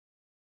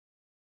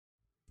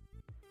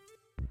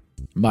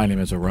My name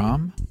is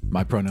Aram,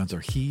 my pronouns are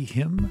he,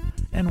 him,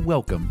 and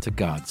welcome to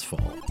God's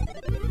Fall.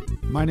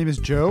 My name is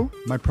Joe,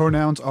 my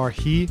pronouns are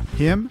he,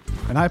 him,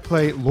 and I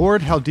play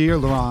Lord Haldir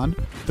Loran,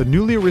 the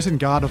newly arisen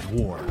god of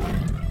war.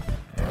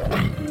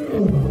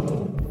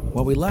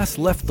 When we last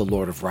left the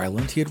Lord of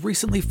Ryland, he had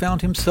recently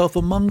found himself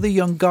among the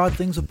young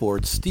godlings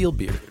aboard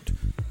Steelbeard.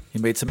 He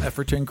made some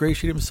effort to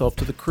ingratiate himself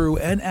to the crew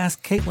and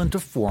asked Caitlin to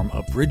form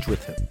a bridge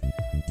with him.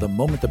 The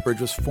moment the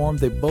bridge was formed,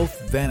 they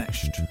both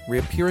vanished,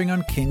 reappearing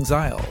on King's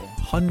Isle,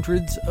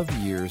 hundreds of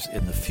years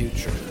in the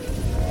future.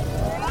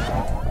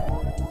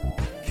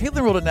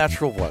 Caitlin rolled a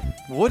natural 1.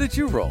 What did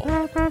you roll?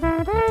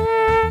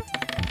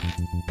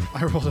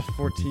 I rolled a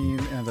 14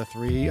 and a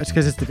 3. It's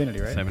because it's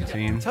divinity, right?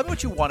 17. Tell me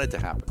what you wanted to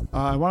happen.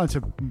 I wanted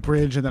to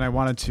bridge, and then I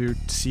wanted to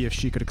see if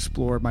she could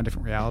explore my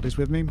different realities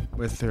with me,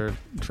 with her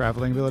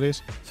traveling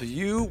abilities. So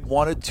you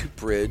wanted to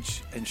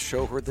bridge and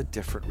show her the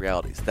different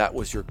realities. That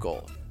was your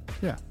goal.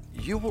 Yeah.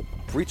 You will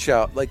reach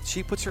out, like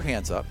she puts her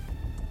hands up.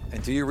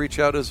 And do you reach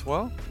out as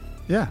well?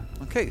 Yeah.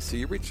 Okay, so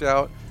you reach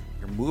out,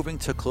 you're moving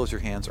to close your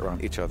hands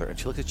around each other, and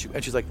she looks at you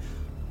and she's like,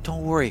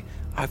 don't worry,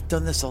 I've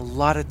done this a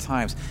lot of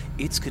times.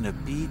 It's going to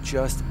be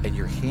just, and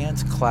your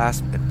hands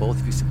clasp, and both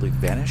of you simply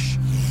vanish.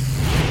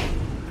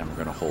 And we're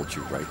going to hold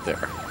you right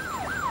there.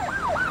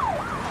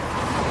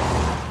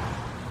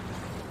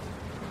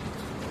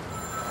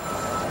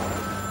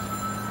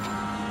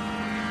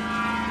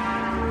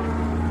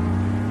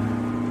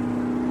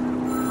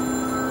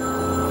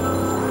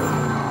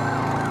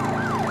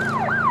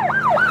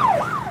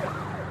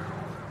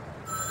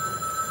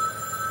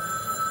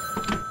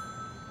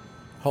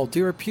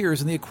 Haldir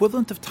appears in the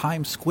equivalent of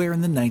Times Square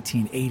in the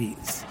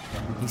 1980s.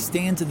 He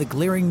stands in the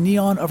glaring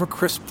neon of a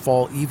crisp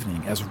fall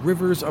evening as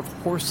rivers of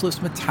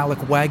horseless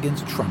metallic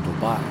wagons trundle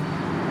by.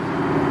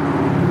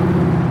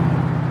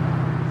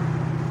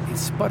 A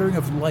sputtering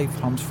of life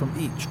hums from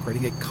each,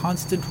 creating a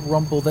constant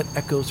rumble that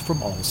echoes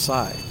from all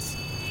sides.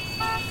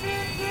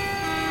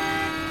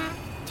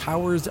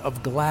 Towers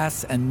of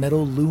glass and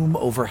metal loom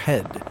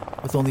overhead,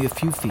 with only a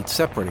few feet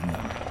separating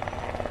them.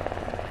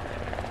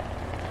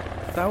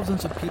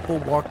 Thousands of people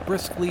walk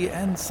briskly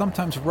and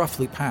sometimes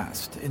roughly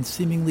past, in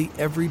seemingly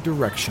every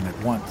direction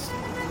at once.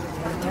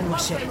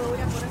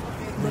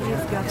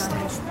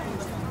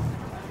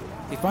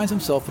 He finds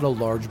himself in a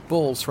large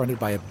bowl surrounded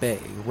by a bay,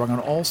 rung on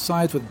all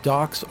sides with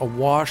docks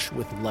awash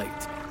with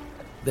light.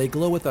 They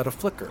glow without a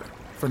flicker,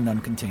 for none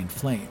contain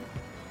flame.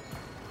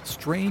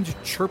 Strange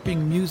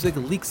chirping music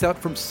leaks out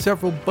from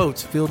several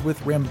boats filled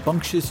with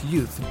rambunctious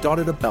youth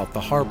dotted about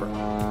the harbor.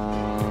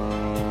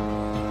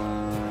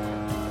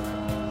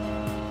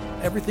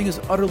 Everything is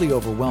utterly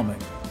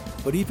overwhelming,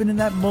 but even in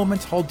that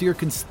moment, Haldir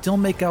can still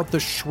make out the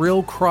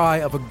shrill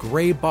cry of a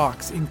gray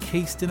box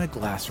encased in a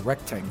glass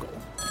rectangle.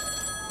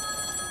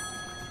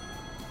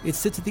 It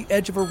sits at the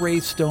edge of a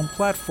raised stone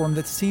platform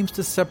that seems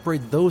to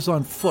separate those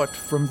on foot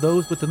from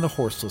those within the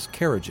horseless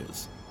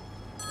carriages.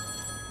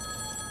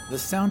 The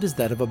sound is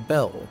that of a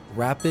bell,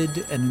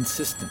 rapid and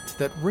insistent,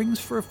 that rings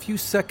for a few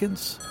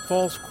seconds,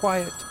 falls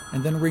quiet,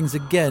 and then rings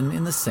again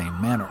in the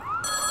same manner.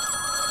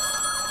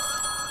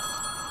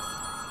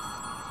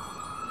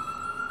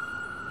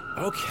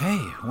 Okay,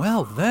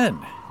 well then,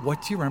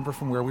 what do you remember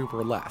from where we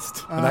were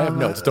last? And I have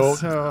notes,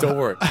 don't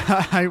worry.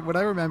 What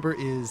I remember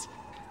is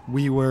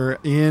we were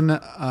in,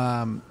 the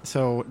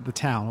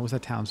town, what was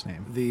that town's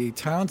name? The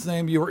town's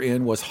name you were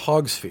in was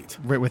Hog's Feet.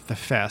 Right, with the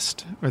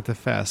fest.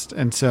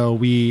 And so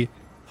we...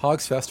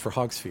 Hog's Fest for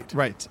Hog's Feet.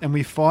 Right, and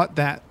we fought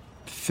that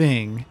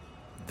thing...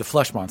 The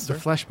flesh monster.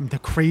 The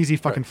crazy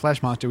fucking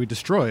flesh monster we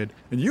destroyed.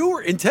 And you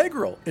were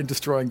integral in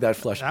destroying that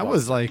flesh monster. That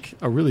was like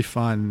a really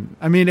fun...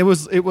 I mean, it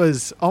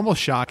was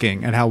almost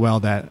shocking at how well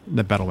the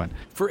battle went.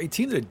 For a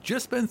team that had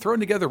just been thrown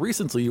together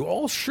recently, you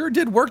all sure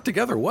did work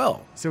together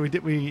well. So we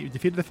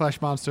defeated the flesh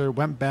monster,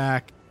 went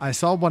back. I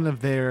saw one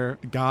of their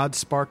God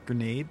Spark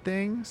grenade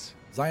things.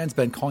 Zion's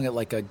been calling it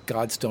like a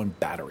Godstone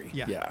battery.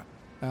 Yeah.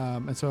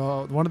 And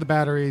so one of the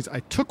batteries,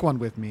 I took one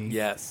with me.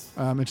 Yes.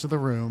 Into the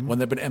room. When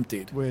they've been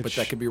emptied. But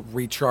that could be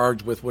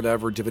recharged with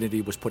whatever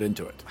divinity was put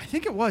into it. I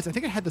think it was. I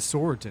think it had the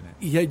swords in it.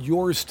 He had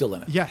yours still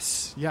in it.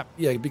 Yes. Yep.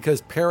 Yeah,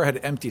 because Para had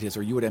emptied his,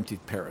 or you had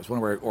emptied Para's,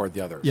 one way or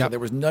the other. Yep. So there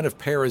was none of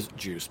Para's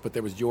juice, but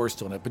there was yours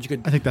still in it. But you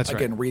could, I think that's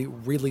again,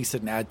 release it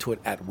and add to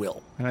it at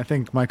will. And I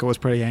think Michael was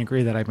pretty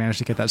angry that I managed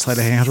to get that sleight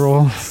of hand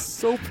roll.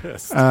 So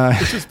pissed.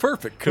 Which is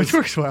perfect. Which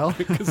works well.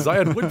 Because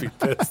Zion would be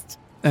pissed.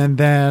 And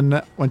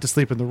then went to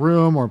sleep in the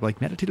room or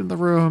meditated in the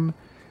room,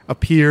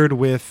 appeared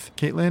with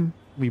Caitlin.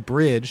 We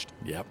bridged,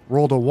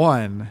 rolled a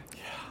 1,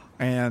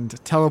 and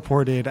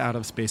teleported out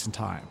of space and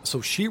time.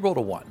 So she rolled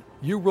a 1.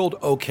 You rolled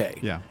okay.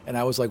 Yeah. And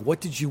I was like, what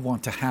did you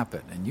want to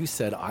happen? And you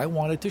said, I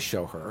wanted to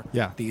show her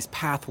these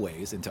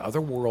pathways into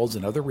other worlds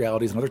and other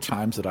realities and other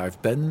times that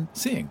I've been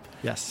seeing.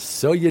 Yes.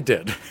 So you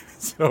did.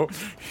 So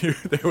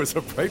there was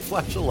a bright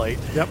flash of light.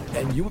 Yep.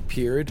 And you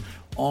appeared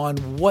on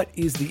what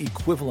is the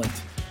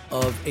equivalent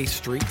of a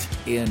street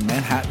in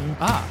Manhattan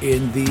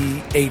in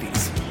the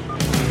 80s.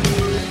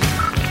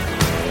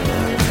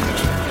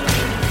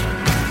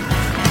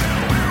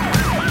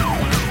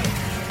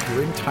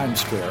 You're in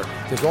Times Square.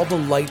 There's all the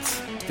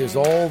lights. There's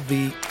all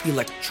the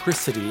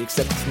electricity,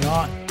 except it's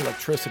not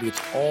electricity. It's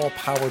all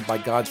powered by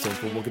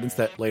Godstones, but we'll get into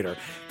that later.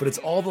 But it's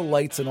all the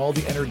lights and all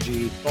the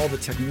energy, all the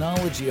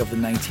technology of the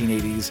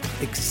 1980s,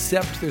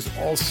 except there's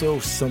also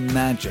some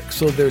magic.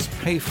 So there's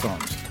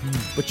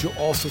payphones, but you'll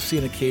also see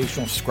an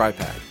occasional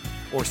scrypad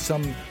or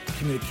some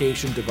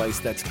communication device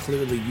that's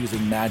clearly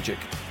using magic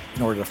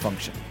in order to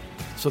function.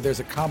 So there's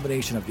a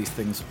combination of these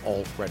things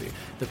already.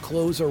 The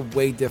clothes are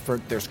way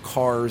different. There's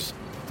cars.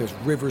 There's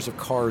rivers of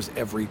cars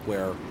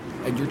everywhere.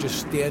 And you're just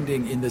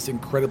standing in this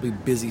incredibly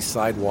busy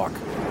sidewalk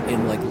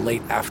in like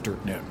late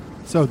afternoon.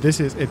 So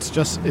it's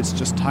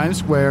just Times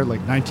Square,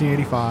 like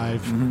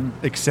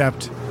 1985,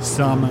 except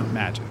some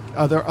magic.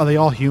 Are they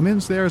all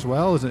humans there as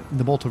well? Is it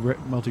the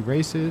multi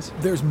races?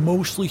 There's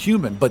mostly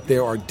human, but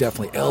there are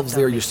definitely elves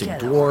there. You're seeing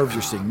dwarves.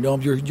 You're seeing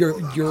gnomes.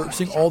 You're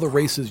seeing all the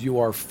races you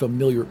are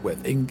familiar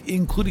with,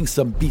 including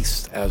some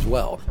beasts as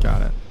well.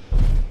 Got it.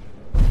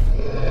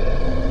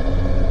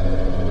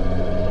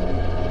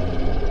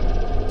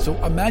 So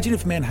imagine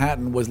if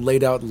Manhattan was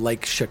laid out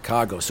like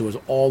Chicago, so it was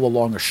all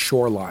along a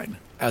shoreline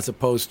as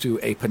opposed to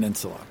a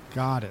peninsula.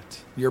 Got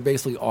it. You're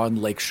basically on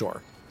Lake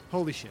Shore.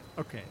 Holy shit.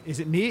 Okay. Is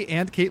it me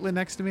and Caitlin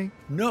next to me?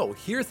 No,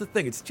 here's the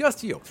thing. It's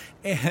just you.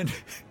 And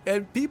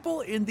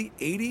people in the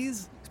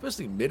 80s,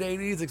 especially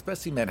mid-80s,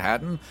 especially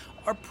Manhattan,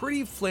 are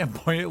pretty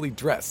flamboyantly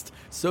dressed.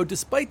 So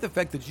despite the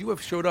fact that you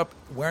have showed up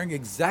wearing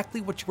exactly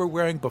what you were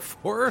wearing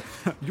before,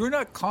 you're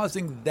not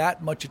causing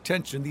that much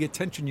attention. The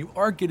attention you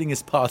are getting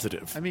is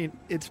positive. I mean,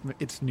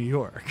 it's New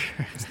York.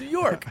 It's New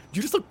York.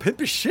 You just look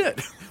pimp as shit.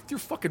 With your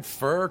fucking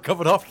fur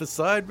coming off the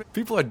side.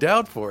 People are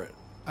down for it.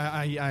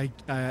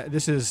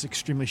 This is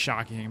extremely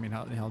shocking. I mean,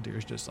 Haldir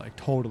is just like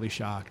totally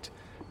shocked.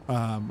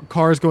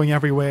 Cars going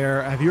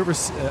everywhere. Have you ever?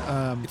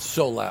 It's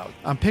so loud.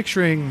 I'm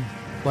picturing,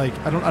 like,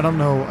 I don't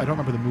know. I don't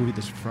remember the movie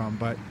this is from,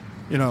 but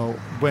you know,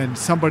 when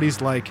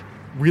somebody's like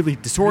really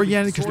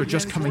disoriented because they're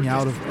just coming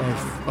out of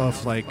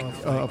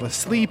a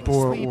sleep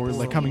or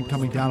like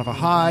coming down of a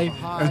high,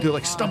 and they're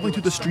like stumbling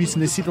through the streets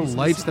and they see the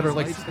lights that are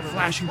like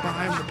flashing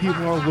by them. The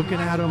people are looking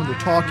at them and they're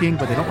talking,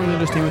 but they don't really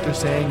understand what they're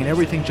saying, and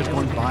everything's just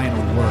going by in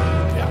a whir.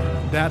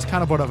 Yeah, that's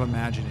kind of what I'm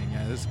imagining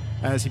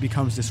as he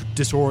becomes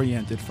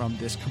disoriented from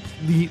this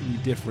completely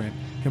different,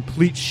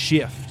 complete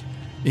shift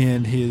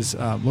in his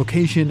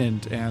location,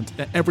 and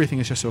everything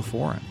is just so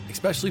foreign.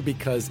 Especially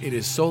because it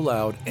is so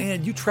loud,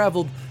 and you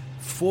traveled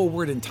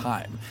forward in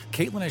time.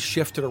 Caitlin has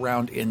shifted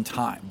around in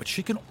time, but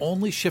she can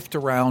only shift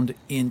around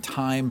in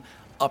time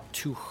up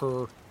to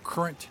her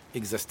current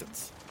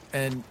existence.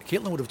 And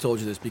Caitlin would have told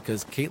you this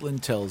because Caitlin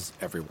tells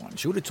everyone.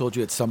 She would have told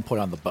you at some point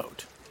on the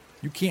boat.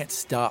 You can't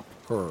stop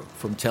her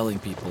from telling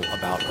people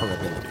about her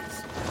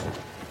abilities.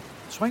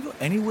 So I go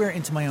anywhere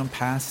into my own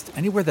past,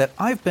 anywhere that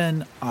I've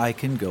been, I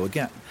can go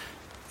again.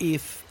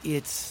 If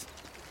it's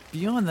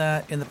beyond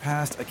that in the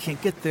past, I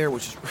can't get there,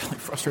 which is really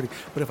frustrating.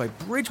 But if I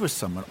bridge with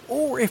someone,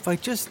 or if I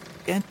just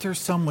enter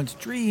someone's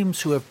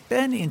dreams who have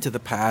been into the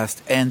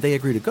past and they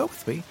agree to go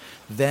with me,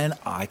 then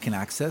I can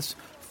access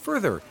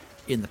further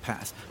in the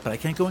past. But I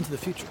can't go into the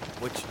future,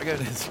 which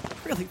again is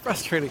really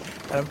frustrating.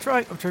 And I'm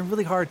trying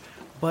really hard.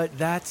 But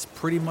that's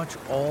pretty much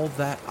all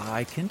that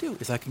I can do,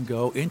 is I can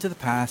go into the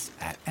past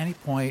at any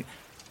point,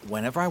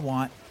 whenever I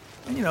want,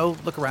 and, you know,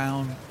 look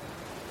around,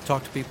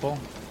 talk to people.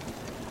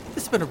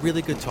 This has been a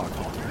really good talk,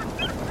 Haldir.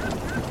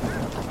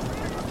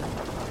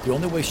 The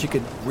only way she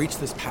could reach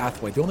this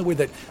pathway, the only way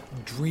that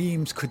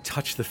dreams could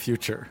touch the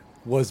future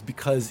was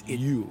because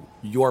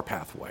your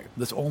pathway.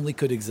 This only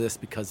could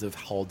exist because of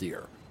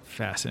Haldir.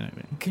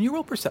 Fascinating. Can you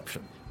roll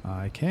perception?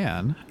 I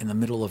can. In the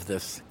middle of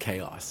this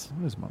chaos.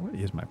 What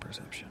is my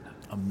perception?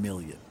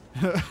 1,000,000.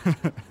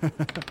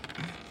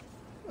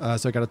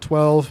 So I got a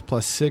 12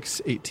 plus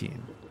 6,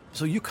 18.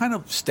 So you kind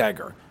of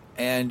stagger,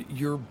 and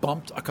you're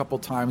bumped a couple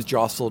times,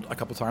 jostled a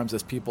couple times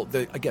as people,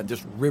 again,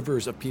 just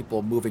rivers of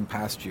people moving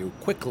past you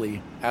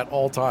quickly at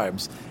all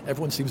times.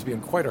 Everyone seems to be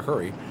in quite a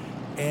hurry.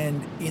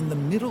 And in the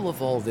middle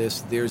of all this,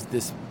 there's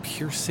this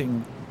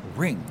piercing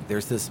ring.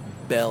 There's this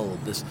bell,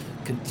 this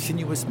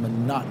continuous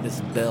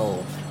monotonous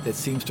bell that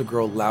seems to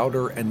grow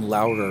louder and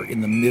louder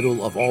in the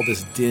middle of all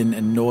this din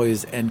and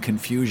noise and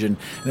confusion.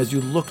 And as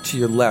you look to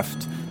your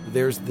left,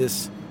 there's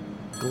this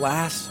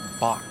glass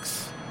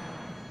box.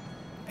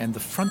 And the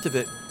front of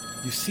it,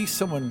 you see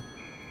someone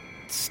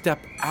step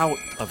out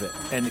of it,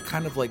 and it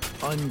kind of like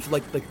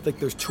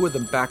there's two of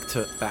them back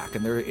to back,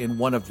 and they're in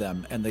one of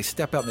them, and they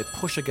step out and they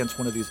push against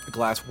one of these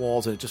glass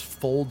walls, and it just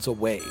folds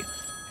away.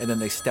 And then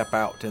they step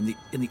out, and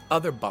in the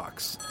other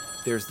box,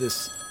 there's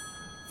this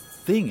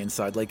thing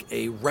inside, like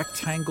a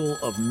rectangle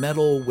of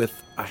metal with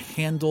a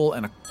handle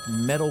and a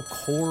metal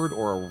cord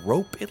or a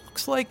rope, it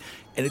looks like,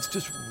 and it's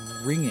just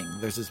ringing.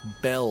 There's this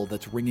bell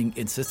that's ringing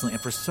insistently,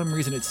 and for some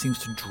reason it seems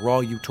to draw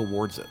you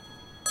towards it.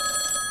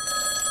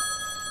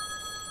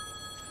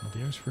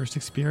 Haldir's first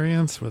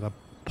experience with a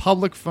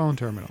public phone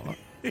terminal.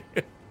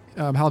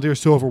 Haldir is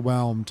so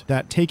overwhelmed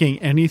that taking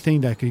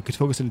anything that he could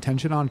focus his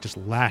attention on just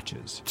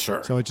latches.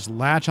 Sure. So it just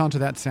latch onto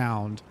that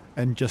sound,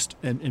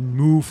 and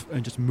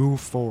move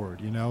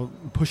forward.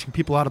 Pushing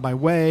people out of my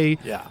way.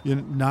 Yeah.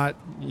 Not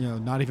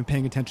even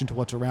paying attention to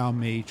what's around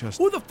me. Just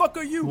who the fuck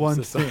are you?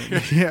 One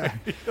thing. Yeah.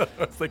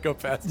 They go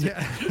past you.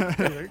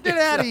 Yeah. Get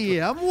out of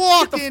here! I'm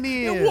walking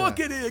here. You're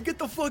walking here. Get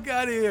the fuck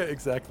out of here.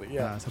 Exactly.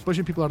 Yeah. So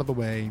pushing people out of the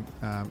way.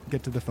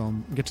 Get to the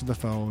phone.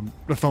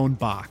 The phone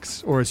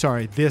box, or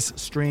sorry, this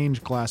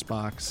strange glass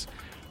box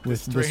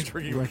with this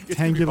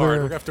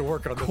rectangular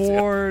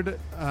cord.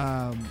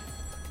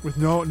 With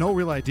no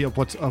real idea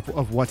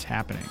of what's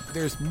happening.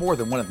 There's more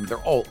than one of them. They're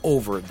all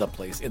over the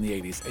place in the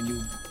 80s. And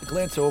you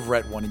glance over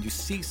at one and you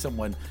see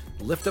someone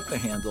lift up the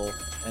handle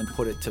and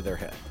put it to their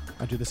head.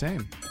 I do the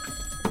same.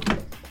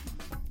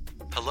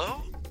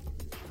 Hello?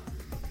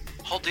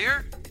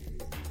 Haldir?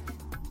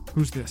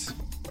 Who's this?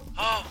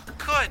 Oh,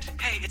 good.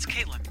 Hey, it's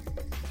Caitlin.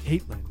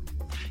 Caitlin?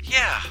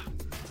 Yeah.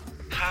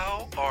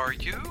 How are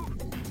you?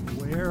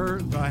 Where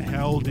the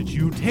hell did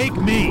you take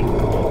me?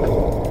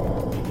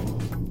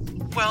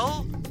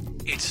 Well,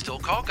 it's still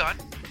Calgon.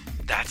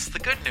 That's the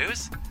good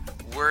news.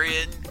 We're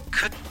in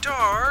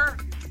Kadar.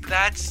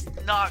 That's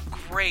not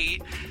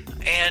great.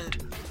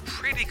 And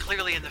pretty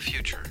clearly in the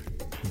future.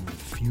 In the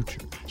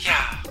future?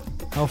 Yeah.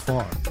 How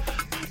far?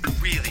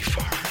 Really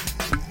far.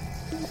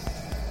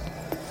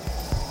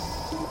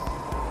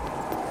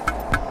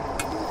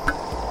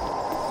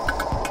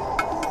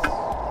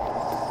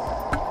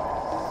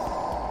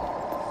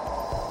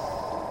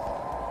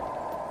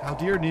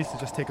 Haldir needs to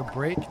just take a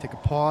break, take a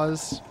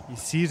pause. He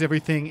sees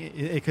everything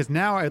because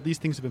now at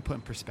least things have been put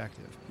in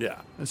perspective. Yeah.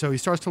 And so he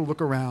starts to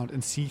look around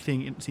and see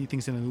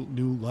things in a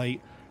new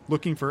light,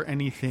 looking for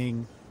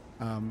anything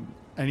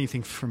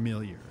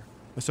familiar.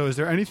 So is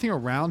there anything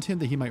around him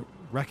that he might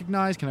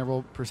recognize? Can I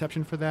roll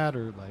perception for that,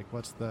 or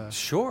what's the?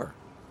 Sure.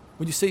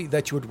 When you say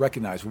that you would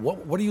recognize,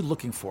 what are you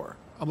looking for?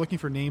 I'm looking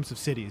for names of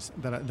cities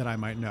that I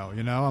might know.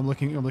 I'm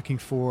looking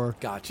for.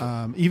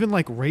 Gotcha. Even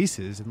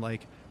races and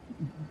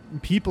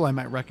people I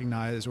might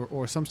recognize,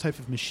 or some type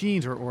of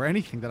machines, or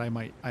anything that I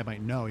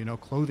might know.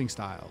 Clothing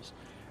styles,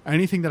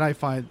 anything that I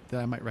find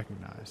that I might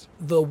recognize.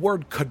 The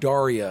word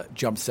Kadaria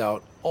jumps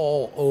out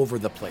all over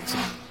the place.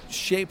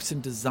 Shapes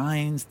and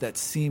designs that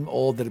seem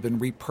old that have been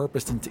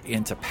repurposed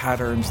into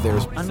patterns.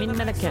 There's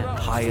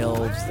high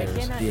elves,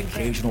 there's the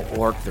occasional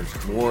orc, there's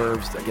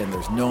dwarves. Again,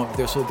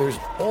 there's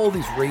all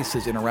these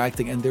races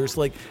interacting, and there's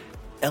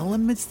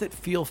elements that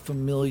feel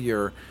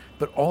familiar,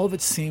 but all of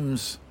it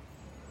seems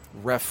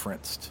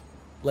referenced.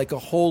 Like a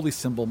holy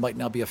symbol might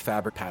now be a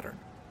fabric pattern.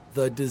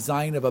 The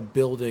design of a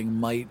building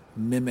might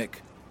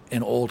mimic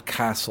an old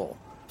castle.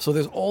 So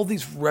there's all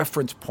these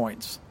reference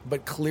points,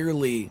 but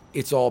clearly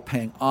it's all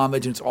paying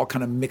homage and it's all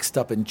kind of mixed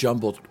up and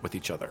jumbled with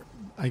each other.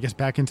 I guess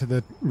back into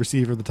the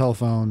receiver, the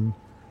telephone,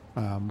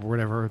 or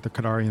whatever the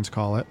Kadarians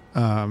call it.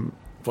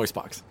 Voice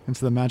box.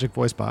 Into the magic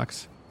voice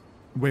box.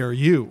 Where are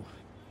you?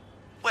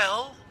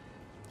 Well,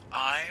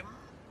 I'm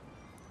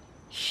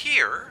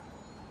here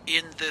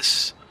in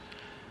this...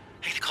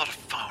 I hate to call it a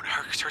phone.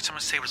 I heard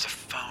someone say it was a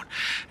phone.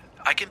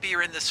 I can be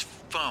here in this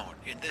phone.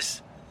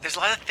 There's a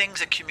lot of things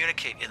that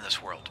communicate in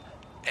this world.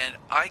 And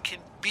I can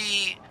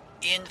be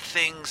in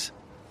things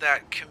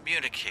that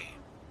communicate.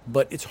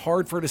 But it's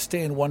hard for her to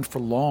stay in one for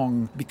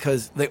long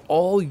because they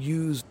all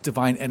use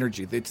divine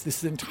energy.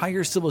 This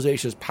entire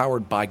civilization is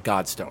powered by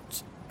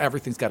godstones.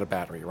 Everything's got a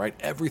battery, right?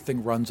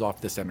 Everything runs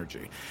off this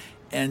energy.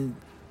 And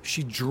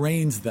she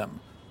drains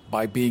them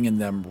by being in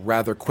them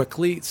rather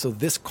quickly, so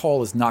this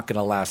call is not going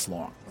to last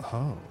long.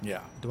 Oh.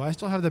 Yeah. Do I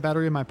still have the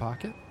battery in my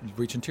pocket? You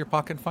reach into your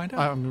pocket and find out.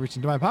 I'm reaching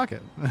into my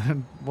pocket.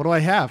 What do I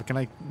have? Can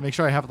I make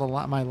sure I have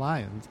my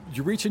lions?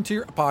 You reach into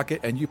your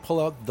pocket and you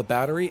pull out the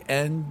battery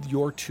and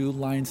your 2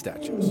 lion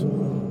statues.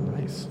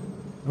 Nice.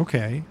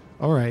 Okay.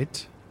 All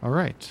right.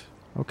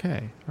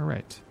 Okay. All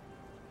right.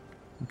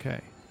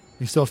 Okay.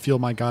 You still feel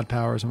my god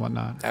powers and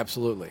whatnot?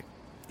 Absolutely.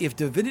 If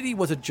divinity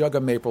was a jug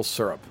of maple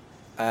syrup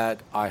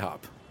at IHOP,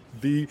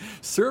 the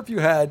syrup you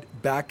had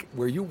back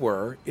where you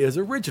were is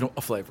original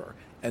flavor,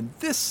 and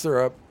this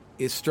syrup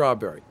is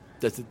strawberry.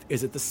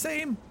 Is it the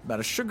same amount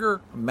of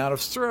sugar, amount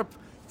of syrup,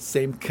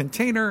 same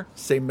container,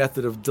 same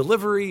method of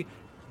delivery,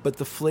 but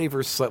the flavor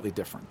is slightly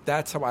different?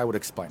 That's how I would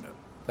explain it.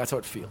 That's how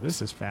it feels.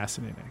 This is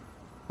fascinating.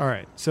 All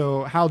right,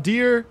 so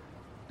Haldir,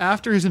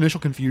 after his initial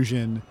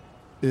confusion,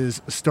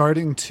 is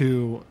starting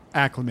to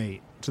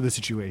acclimate to the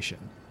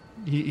situation.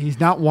 He's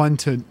not one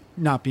to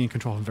not be in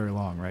control for very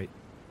long, right?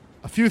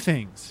 A few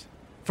things.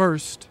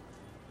 First,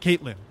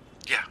 Caitlin.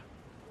 Yeah.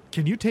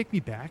 Can you take me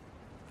back?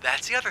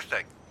 That's the other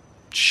thing.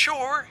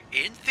 Sure,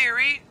 in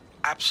theory,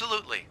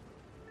 absolutely.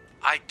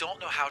 I don't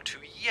know how to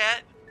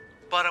yet,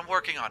 but I'm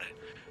working on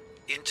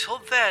it.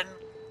 Until then,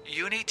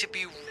 you need to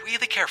be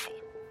really careful.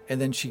 And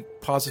then she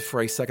pauses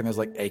for a second. There's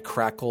a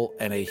crackle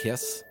and a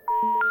hiss.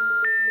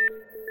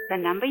 The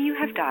number you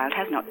have dialed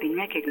has not been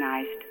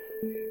recognized.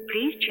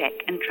 Please check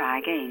and try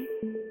again.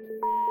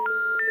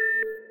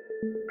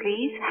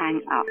 Please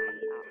hang up.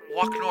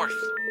 Walk north.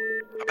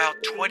 About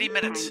 20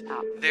 minutes.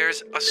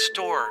 There's a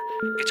store.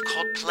 It's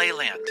called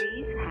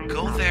Playland.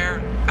 Go there.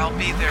 I'll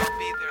be there.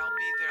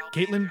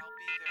 Caitlin?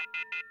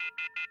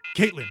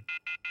 Caitlin?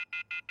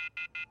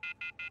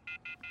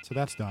 So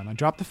that's done. I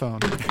drop the phone.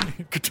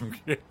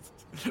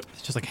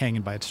 It's just like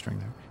hanging by its string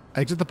there.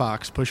 I exit the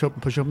box, push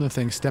open the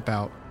thing, step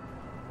out,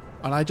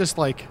 and I just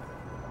like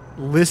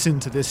listen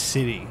to this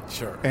city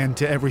and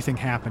to everything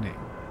happening.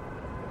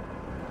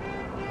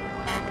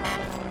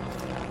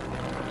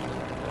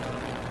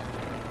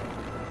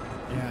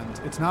 And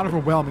it's not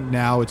overwhelming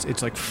now.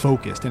 It's like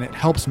focused, and it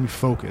helps me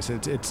focus.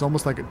 It's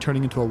almost like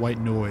turning into a white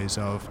noise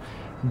of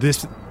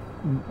this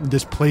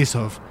place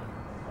of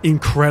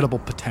incredible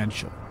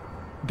potential.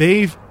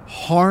 They've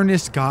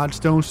harnessed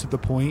Godstones to the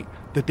point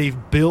that they've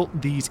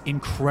built these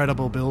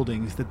incredible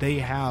buildings, that they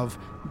have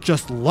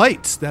just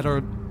lights that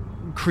are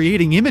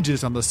creating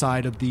images on the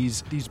side of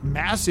these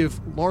massive,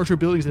 larger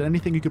buildings than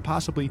anything you could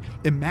possibly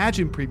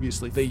imagine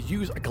previously. They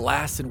use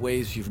glass in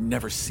ways you've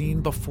never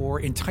seen before.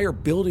 Entire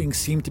buildings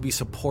seem to be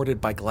supported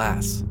by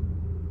glass.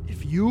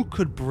 If you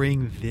could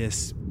bring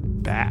this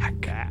back,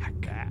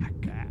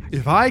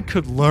 if I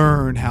could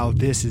learn how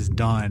this is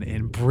done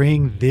and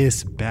bring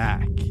this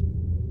back,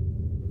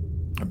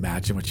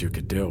 imagine what you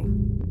could do.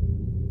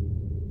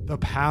 The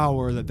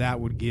power that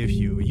would give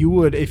you. You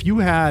would, if you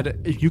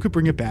could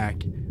bring it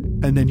back,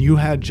 and then you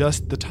had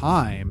just the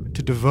time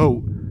to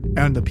devote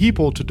and the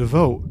people to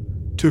devote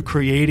to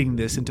creating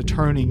this and to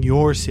turning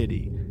your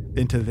city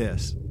into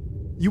this.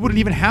 You wouldn't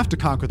even have to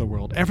conquer the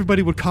world.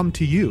 Everybody would come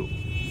to you.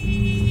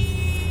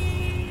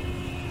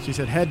 She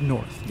said, head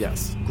north.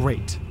 Yes.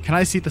 Great. Can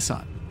I see the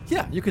sun?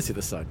 Yeah, you can see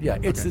the sun. Yeah,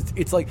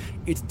 it's like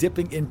it's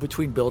dipping in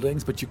between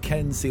buildings, but you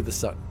can see the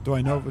sun. Do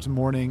I know if it's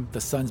morning? The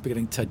sun's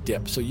beginning to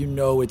dip, so you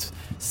know it's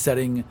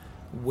setting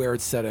where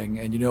it's setting,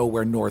 and you know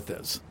where north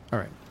is. All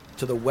right.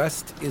 To the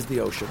west is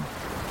the ocean.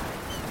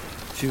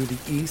 To the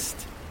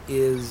east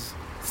is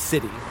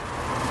city.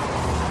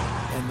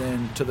 And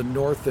then to the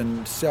north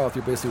and south,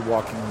 you're basically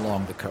walking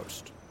along the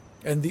coast.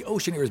 And the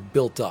ocean here is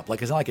built up.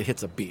 Like, it's not like it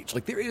hits a beach.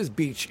 Like, there is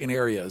beach in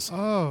areas.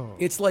 Oh.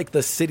 It's like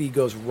the city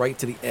goes right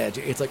to the edge.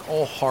 It's like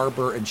all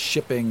harbor and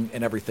shipping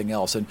and everything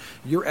else. And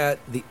you're at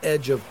the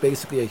edge of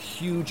basically a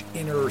huge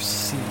inner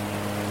sea.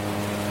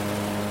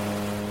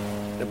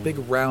 A big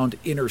round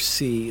inner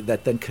sea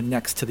that then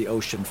connects to the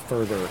ocean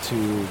further to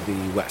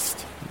the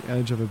west. The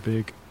edge of a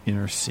big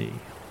inner sea.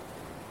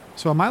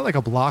 So am I like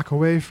a block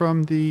away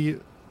from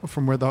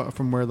where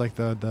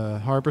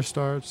the harbor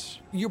starts?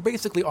 You're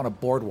basically on a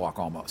boardwalk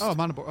almost. Oh, I'm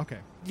on a board. Okay.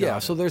 Yeah.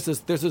 So there's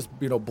this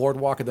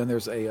boardwalk, and then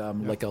there's a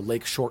like a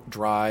Lakeshore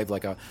Drive,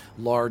 like a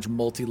large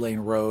multi-lane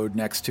road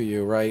next to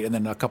you, right? And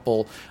then a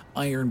couple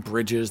iron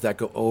bridges that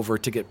go over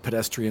to get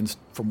pedestrians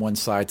from one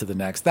side to the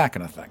next, that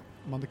kind of thing.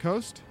 I'm on the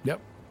coast. Yep.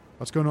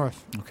 Let's go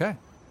north. Okay.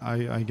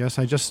 I guess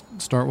I just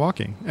start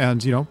walking,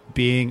 and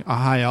being a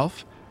high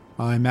elf,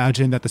 I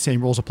imagine that the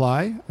same rules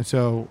apply.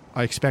 So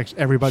I expect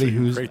everybody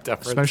who's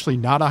especially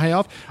not a high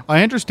elf.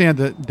 I understand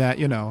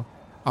that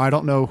I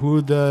don't know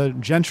who the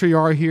gentry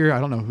are here. I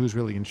don't know who's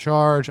really in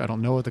charge. I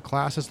don't know what the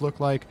classes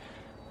look like,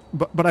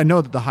 but I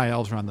know that the high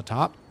elves are on the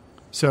top.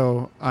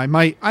 So I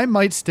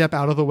might step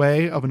out of the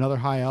way of another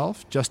high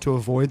elf just to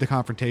avoid the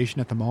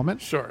confrontation at the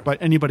moment. Sure.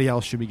 But anybody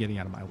else should be getting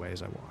out of my way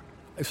as I walk.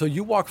 So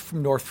you walk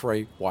from north for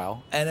a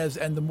while, and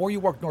the more you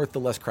walk north, the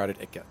less crowded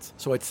it gets.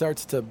 So it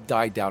starts to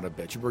die down a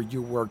bit.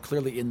 You were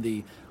clearly in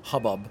the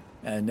hubbub,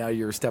 and now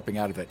you're stepping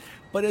out of it.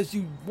 But as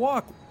you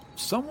walk,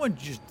 someone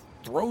just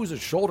throws a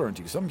shoulder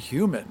into you. Some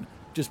human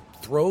just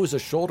throws a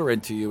shoulder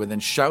into you and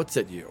then shouts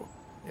at you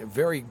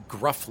very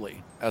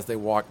gruffly as they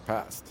walk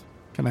past.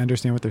 Can I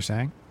understand what they're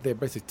saying? They're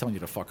basically telling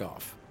you to fuck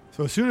off.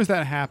 So as soon as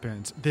that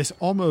happens, this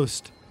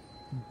almost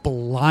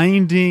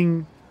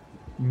blinding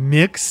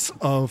mix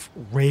of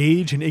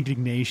rage and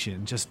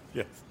indignation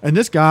and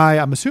this guy,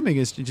 I'm assuming,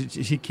 does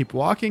he keep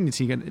walking?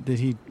 Did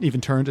he even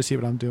turn to see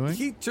what I'm doing?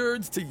 He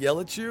turns to yell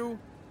at you,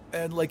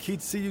 and like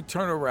he'd see you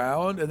turn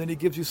around, and then he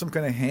gives you some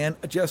kind of hand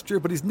gesture,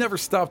 but he's never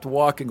stopped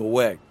walking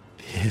away.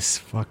 This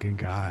fucking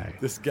guy.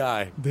 This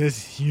guy.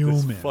 This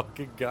human. This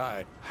fucking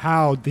guy.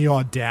 How the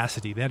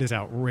audacity. That is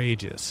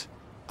outrageous.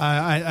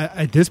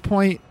 At this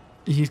point,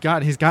 he's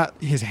got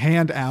his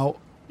hand out,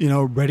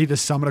 ready to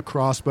summon a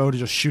crossbow to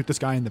just shoot this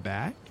guy in the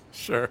back.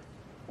 Sure.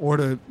 Or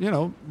to,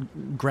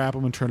 grab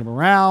him and turn him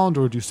around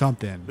or do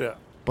something. Yeah.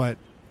 But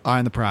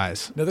I'm the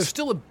prize. Now, there's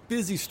still a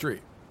busy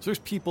street. So there's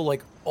people,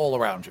 like, all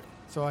around you.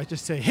 So I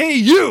just say, hey,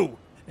 you!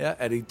 Yeah,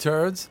 and he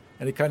turns,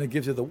 and he kind of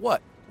gives you the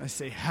what? I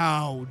say,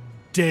 how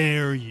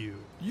dare you?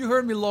 You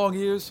heard me, long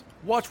ears.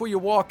 Watch where you're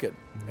walking.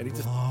 And he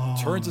just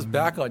turns his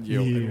back on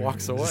you and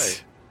walks away.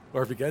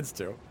 Or begins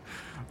to.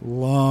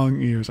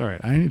 Long ears. All right,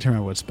 I need to turn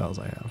out what spells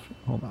I have.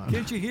 Hold on.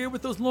 Can't you hear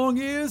with those long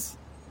ears?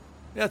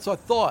 Yeah, that's what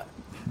I thought.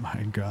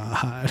 My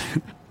God.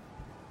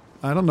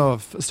 I don't know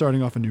if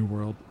starting off a new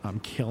world,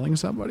 killing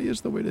somebody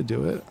is the way to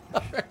do it.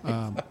 Right.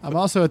 I'm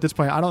also at this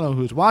point, I don't know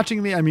who's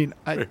watching me. I mean,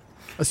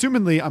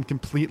 assumedly, I'm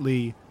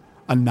completely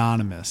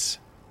anonymous.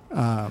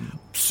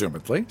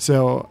 Assumedly.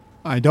 So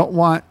I don't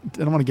want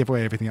to give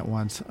away everything at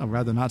once. I'd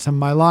rather not some of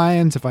my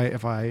lines if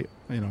I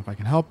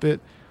can help it.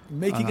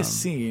 Making a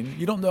scene,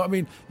 you don't know. I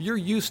mean, you're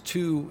used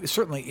to,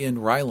 certainly in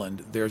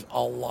Ryland, there's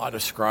a lot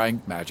of scrying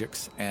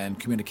magics and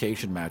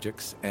communication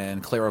magics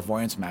and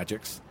clairvoyance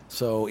magics.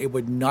 So it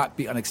would not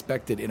be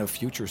unexpected in a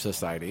future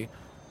society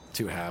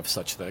to have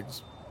such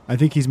things. I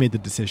think he's made the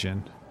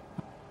decision.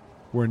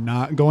 We're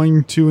not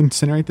going to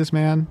incinerate this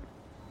man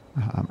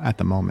at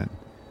the moment.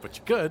 But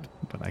you could.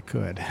 But I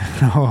could.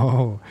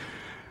 No.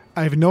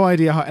 I have no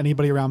idea how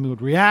anybody around me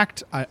would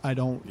react. I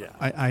don't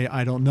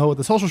know what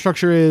the social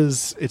structure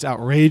is. It's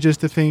outrageous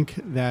to think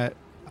that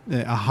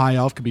a high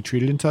elf could be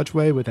treated in such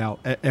way without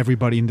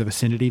everybody in the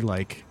vicinity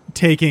like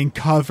taking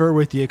cover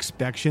with the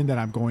expectation that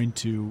I'm going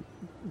to,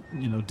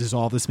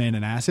 dissolve this man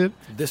in acid.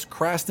 This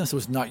crassness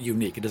was not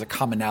unique. It is a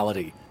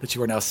commonality that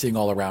you are now seeing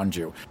all around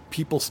you.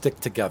 People stick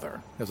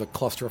together. There's a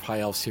cluster of high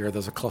elves here.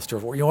 There's a cluster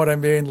of, you know what I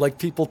mean? Like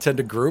people tend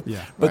to group,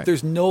 but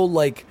there's no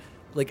like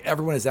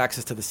everyone has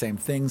access to the same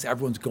things.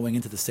 Everyone's going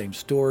into the same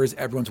stores.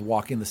 Everyone's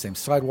walking the same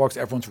sidewalks.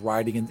 Everyone's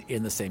riding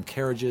in the same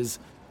carriages.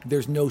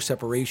 There's no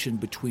separation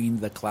between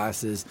the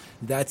classes.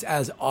 That's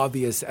as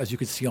obvious as you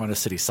could see on a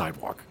city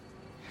sidewalk.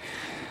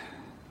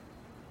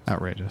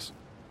 Outrageous.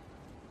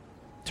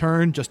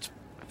 Turn just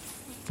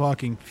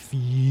fucking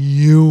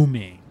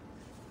fuming.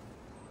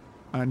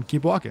 And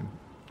keep walking.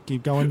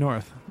 Keep going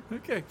north.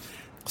 Okay.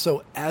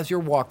 So as you're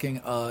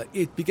walking,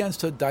 it begins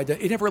to die down.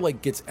 It never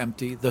gets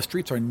empty. The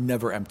streets are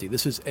never empty.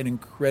 This is an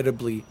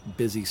incredibly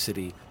busy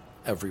city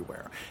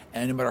everywhere.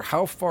 And no matter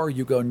how far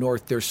you go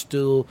north, there's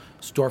still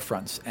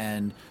storefronts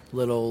and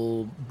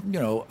little,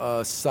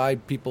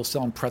 side people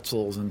selling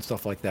pretzels and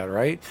stuff like that,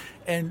 right?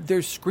 And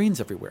there's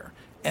screens everywhere.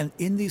 And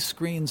in these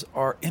screens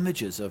are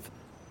images of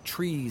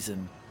trees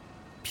and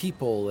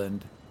people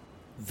and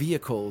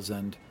vehicles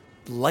and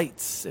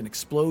lights and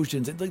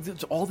explosions, and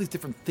there's all these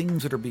different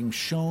things that are being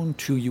shown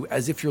to you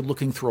as if you're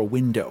looking through a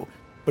window,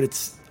 but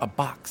it's a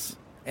box.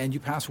 And you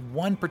pass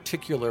one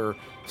particular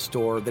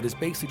store that is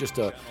basically just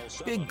a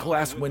big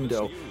glass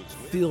window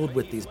filled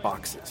with these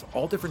boxes,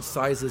 all different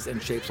sizes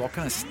and shapes, all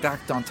kind of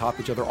stacked on top of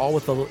each other, all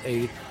with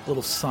a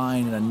little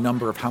sign and a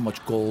number of how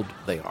much gold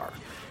they are.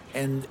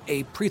 And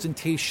a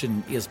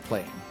presentation is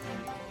playing.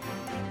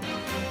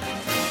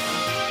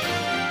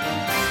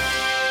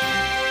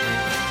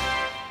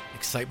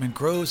 Excitement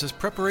grows as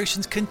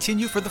preparations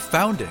continue for the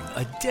founding,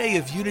 a day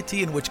of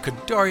unity in which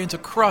Kadarians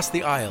across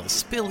the Isle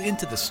spill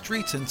into the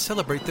streets and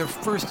celebrate their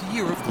first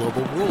year of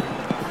global rule.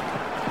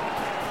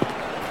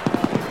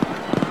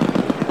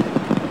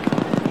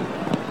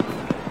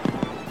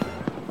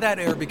 That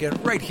era began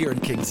right here in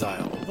King's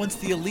Isle, once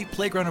the elite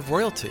playground of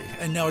royalty,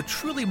 and now a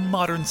truly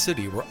modern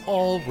city where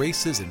all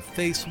races and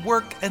faiths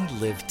work and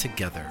live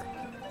together.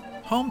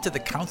 Home to the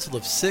Council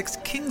of Six,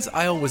 King's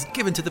Isle was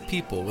given to the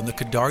people when the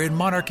Kadarian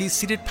monarchy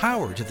ceded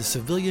power to the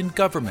civilian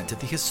government at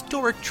the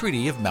historic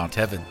Treaty of Mount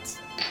Heavens.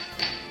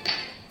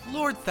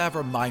 Lord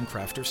Thavra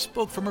Minecrafter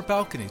spoke from her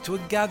balcony to a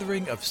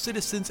gathering of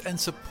citizens and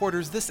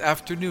supporters this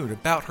afternoon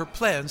about her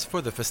plans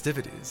for the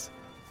festivities.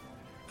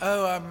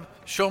 Oh, I'm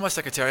sure my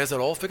secretary has it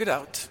all figured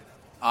out.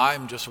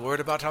 I'm just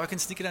worried about how I can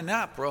sneak in a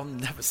nap or I'll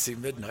never see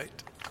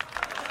midnight.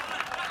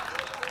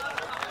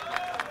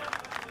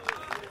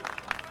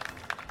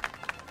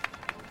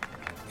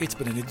 It's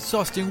been an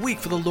exhausting week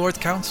for the Lord's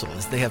Council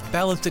as they have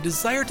balanced a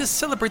desire to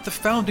celebrate the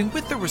founding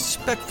with a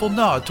respectful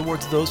nod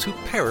towards those who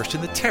perished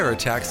in the terror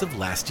attacks of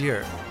last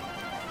year.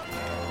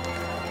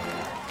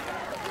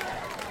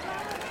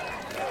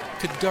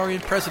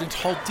 Kadarian President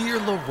Haldir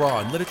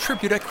Loran led a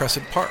tribute at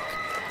Crescent Park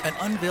and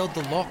unveiled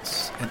the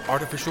Loss, an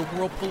artificial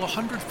whirlpool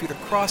 100 feet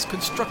across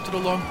constructed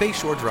along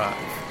Bayshore Drive.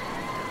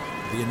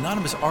 The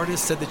anonymous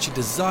artist said that she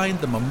designed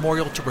the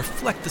memorial to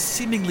reflect the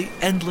seemingly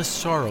endless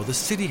sorrow the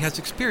city has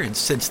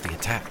experienced since the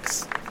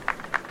attacks.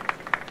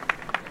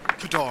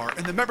 Kadar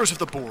and the members of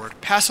the board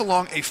pass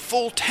along a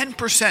full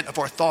 10% of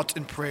our thoughts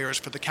and prayers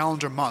for the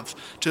calendar month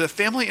to the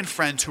family and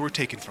friends who were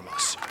taken from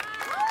us.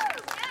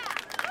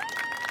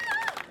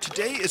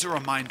 Today is a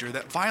reminder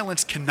that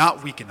violence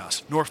cannot weaken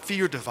us, nor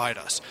fear divide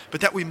us, but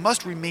that we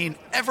must remain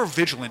ever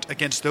vigilant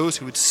against those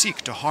who would seek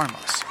to harm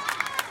us.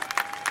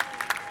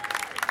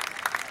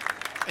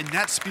 In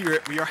that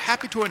spirit, we are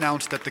happy to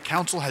announce that the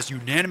Council has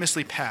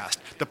unanimously passed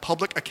the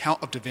Public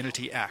Account of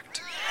Divinity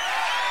Act.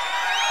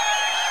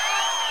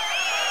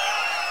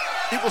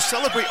 It will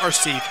celebrate our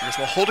saviors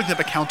while holding them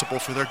accountable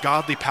for their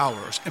godly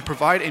powers and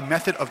provide a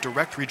method of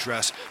direct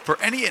redress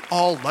for any and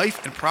all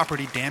life and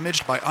property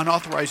damaged by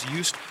unauthorized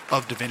use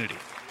of divinity.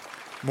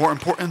 More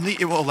importantly,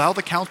 it will allow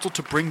the Council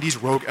to bring these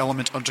rogue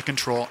elements under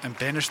control and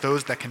banish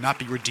those that cannot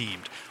be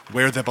redeemed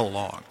where they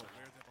belong.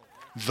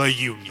 The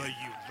Union.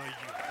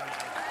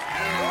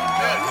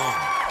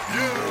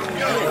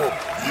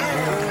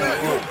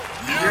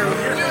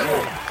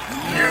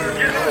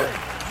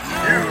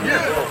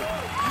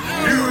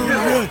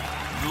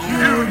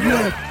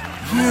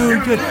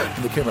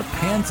 And the camera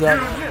pans up,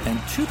 and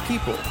two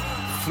people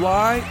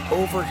fly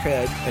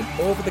overhead and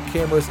over the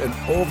cameras and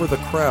over the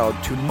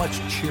crowd to much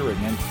cheering,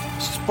 and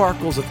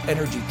sparkles of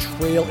energy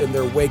trail in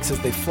their wakes as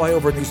they fly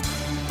over in these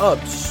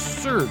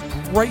absurd,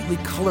 brightly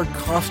colored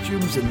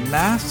costumes and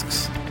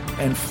masks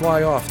and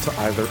fly off to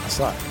either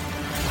side.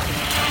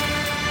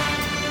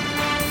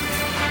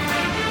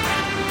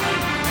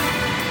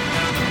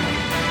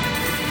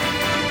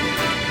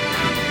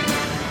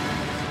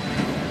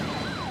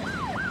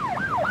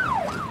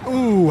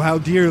 Ooh,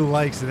 Haldir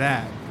likes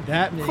that.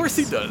 Of course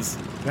he does.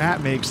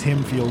 That makes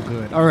him feel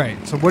good. All right,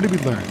 so what did we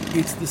learn?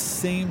 It's the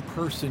same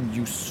person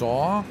you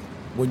saw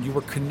when you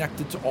were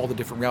connected to all the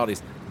different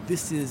realities.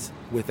 This is,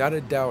 without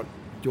a doubt,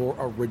 your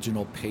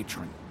original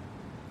patron.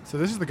 So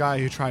this is the guy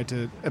who tried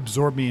to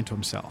absorb me into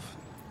himself.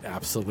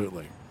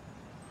 Absolutely.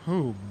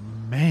 Oh,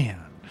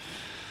 man.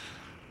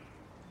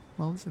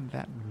 Well, isn't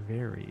that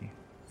very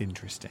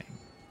interesting?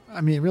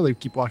 I mean, really,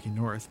 keep walking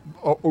north.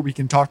 Or we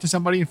can talk to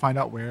somebody and find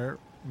out where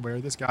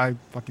this guy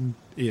fucking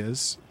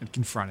is and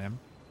confront him.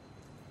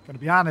 Gotta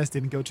be honest,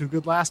 didn't go too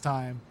good last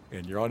time.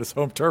 And you're on his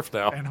home turf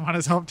now. And I'm on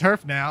his home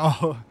turf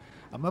now.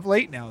 I'm up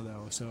late now,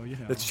 though, so, you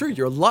know. That's true.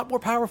 You're a lot more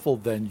powerful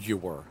than you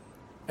were.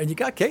 And you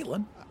got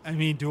Caitlin. I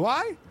mean, do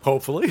I?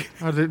 Hopefully.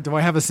 Do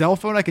I have a cell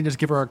phone? I can just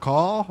give her a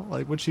call?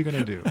 Like, what's she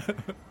going to do?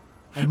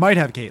 I might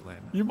have Caitlin.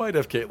 You might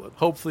have Caitlin.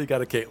 Hopefully you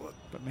got a Caitlin.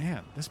 But,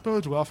 man, this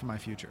bodes well for my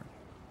future.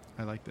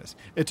 I like this.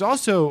 It's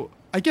also,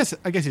 I guess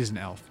he's an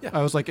elf. Yeah.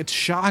 I was like, it's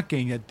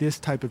shocking that this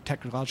type of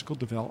technological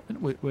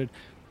development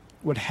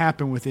would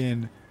happen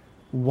within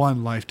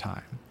one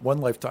lifetime. One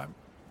lifetime.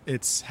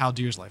 It's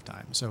Haldir's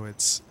lifetime. So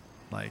it's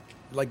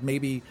like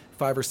maybe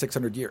 500 or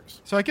 600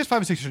 years. So I guess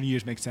 500 or 600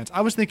 years makes sense.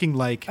 I was thinking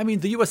like... I mean,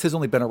 the U.S. has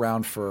only been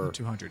around for...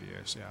 200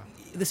 years, yeah.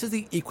 This is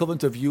the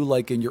equivalent of you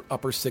like in your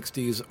upper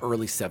 60s,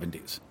 early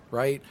 70s,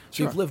 right? So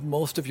Sure. you've lived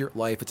most of your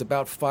life. It's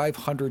about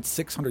 500,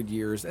 600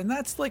 years. And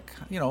that's like,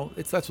 you know,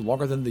 that's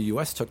longer than the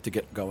U.S. took to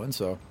get going,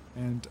 so...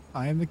 And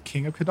I am the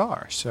king of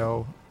Kadar,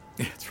 so...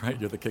 That's right,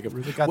 you're the king of...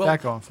 Really got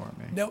that going for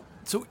me. Now,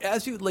 so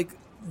as you, like...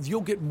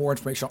 You'll get more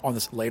information on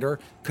this later.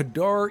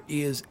 Kadar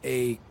is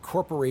a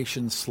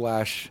corporation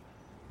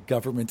 /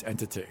 government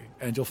entity,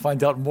 and you'll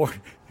find out more.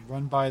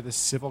 Run by the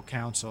Civil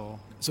Council.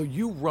 So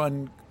you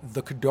run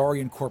the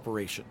Kadarian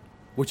Corporation,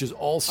 which is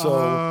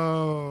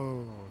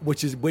also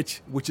which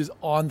is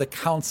on the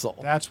council.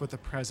 That's what the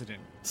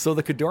president. So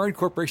the Kadarian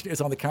Corporation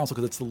is on the council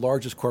because it's the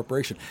largest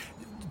corporation.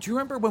 Do you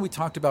remember when we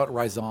talked about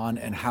Ryzan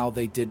and how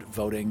they did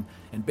voting,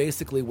 and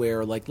basically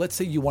where, like, let's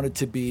say you wanted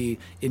to be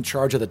in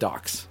charge of the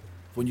docks.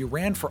 When you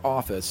ran for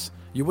office,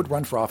 you would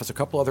run for office, a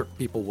couple other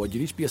people would.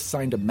 You'd each be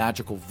assigned a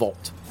magical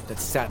vault that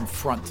sat in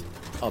front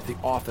of the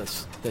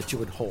office that you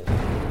would hold.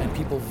 And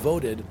people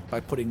voted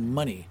by putting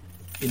money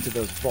into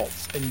those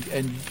vaults.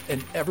 And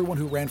everyone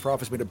who ran for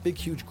office made a big,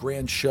 huge,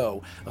 grand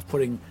show of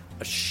putting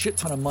a shit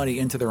ton of money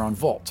into their own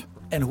vault.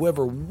 And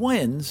whoever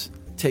wins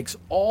takes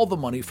all the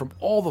money from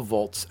all the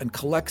vaults and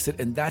collects it,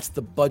 and that's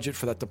the budget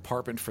for that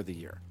department for the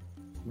year.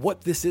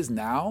 What this is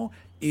now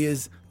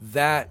is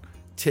that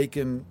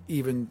taken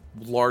even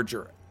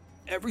larger.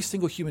 Every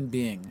single human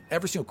being,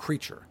 every single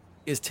creature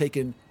is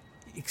taken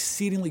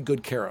exceedingly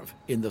good care of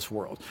in this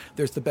world.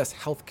 There's the best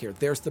healthcare,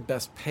 there's the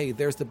best pay,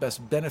 there's the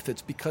best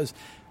benefits, because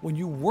when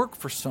you work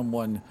for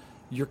someone,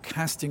 you're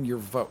casting your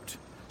vote.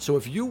 So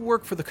if you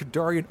work for the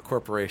Kadarian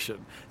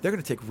Corporation, they're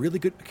going to take really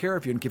good care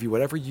of you and give you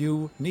whatever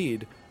you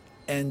need,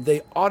 and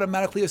they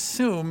automatically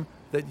assume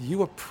that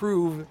you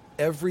approve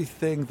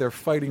everything they're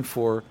fighting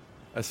for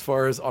as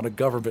far as on a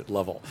government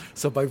level.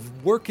 So by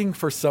working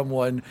for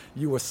someone,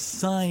 you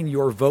assign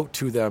your vote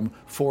to them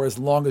for as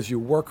long as you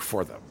work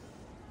for them.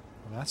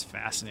 Well, that's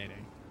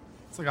fascinating.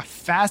 It's like a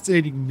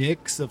fascinating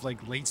mix of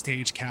like late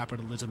stage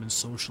capitalism and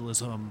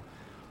socialism.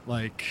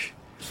 Like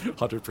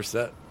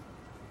 100%.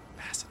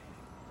 Fascinating.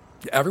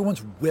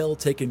 Everyone's well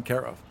taken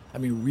care of. I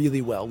mean,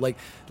 really well. Like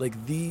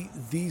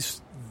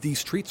these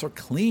streets are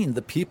clean.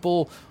 The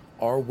people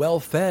are well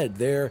fed.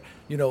 They're,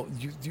 you know,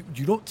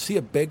 you don't see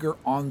a beggar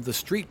on the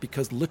street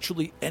because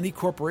literally any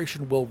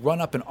corporation will run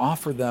up and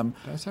offer them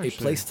a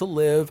place to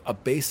live, a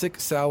basic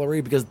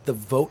salary, because the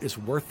vote is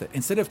worth it.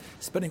 Instead of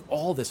spending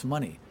all this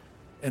money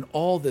and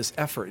all this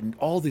effort and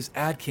all these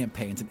ad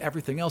campaigns and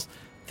everything else,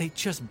 they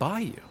just buy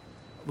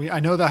you. I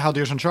know that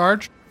Haldir's in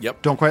charge.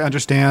 Yep. Don't quite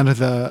understand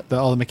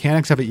all the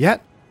mechanics of it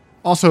yet.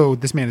 Also,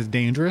 this man is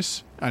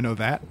dangerous. I know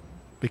that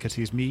because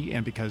he's me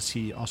and because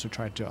he also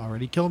tried to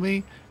already kill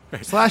me. /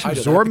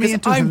 absorb me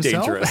into I'm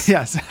himself. Dangerous.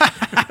 Yes.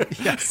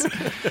 Yes.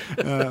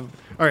 All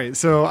right.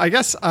 So I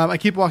guess I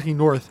keep walking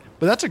north,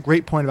 but that's a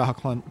great point about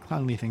how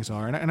cleanly things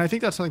are, and I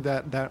think that's something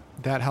that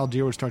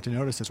Haldir would start to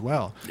notice as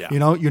well. Yeah. You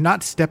know, you're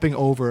not stepping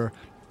over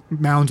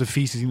mounds of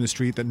feces in the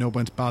street that no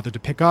one's bothered to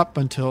pick up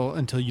until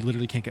you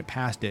literally can't get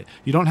past it.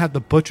 You don't have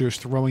the butchers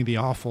throwing the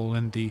offal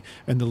and the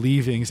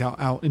leavings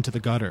out into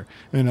the gutter.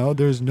 You know,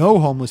 there's no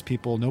homeless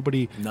people.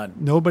 Nobody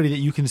that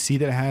you can see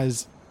that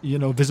has, you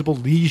know, visible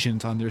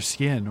lesions on their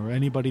skin, or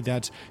anybody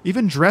that's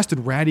even dressed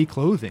in ratty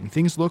clothing.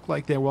 Things look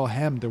like they're well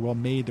hemmed, they're well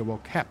made, they're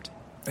well kept.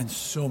 And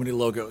so many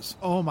logos.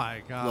 Oh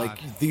my God.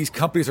 Like, these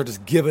companies are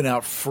just giving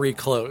out free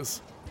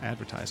clothes.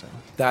 Advertising.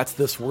 That's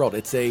this world.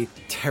 It's a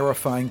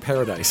terrifying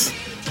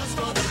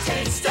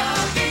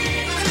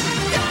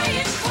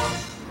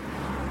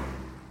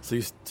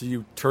So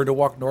you turn to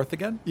walk north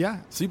again? Yeah.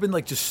 So you've been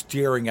like just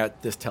staring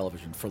at this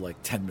television for like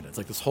 10 minutes,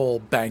 like this whole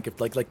bank of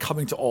like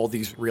coming to all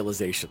these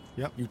realizations.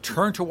 Yep. You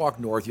turn to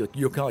walk north, you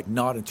kind of like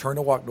nod and turn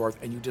to walk north,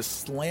 and you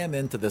just slam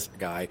into this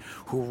guy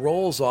who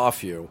rolls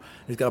off you.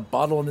 He's got a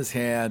bottle in his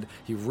hand,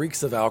 he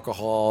reeks of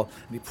alcohol,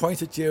 and he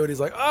points at you and he's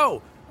like,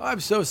 "Oh, I'm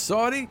so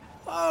sorry.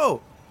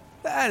 Oh,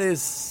 that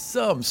is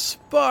some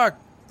Spark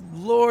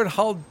Lord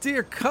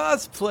Haldir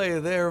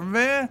cosplay there,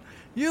 man.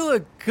 You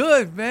look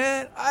good,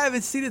 man. I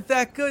haven't seen it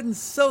that good in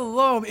so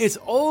long. It's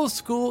old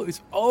school.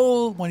 It's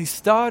old when he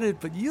started,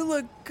 but you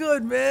look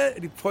good, man."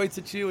 And he points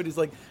at you and he's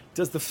like,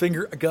 does the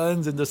finger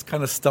guns and just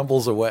kind of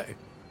stumbles away.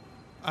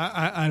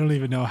 I don't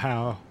even know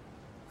how.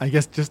 I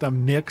guess just a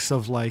mix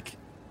of like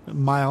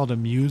mild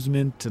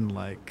amusement and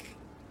like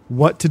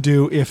what to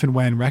do if and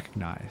when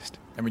recognized.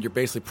 I mean, you're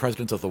basically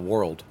president of the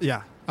world.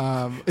 Yeah.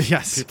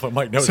 Yes. People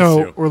might notice so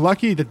you. We're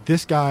lucky that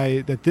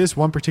this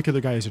one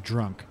particular guy is a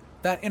drunk.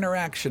 That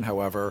interaction,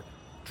 however,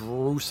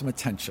 drew some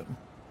attention.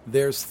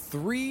 There's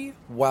 3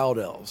 wild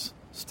elves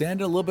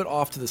standing a little bit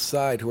off to the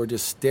side who are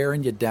just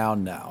staring you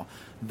down now.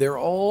 They're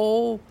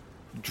all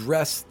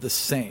dressed the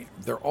same.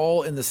 They're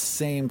all in the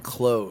same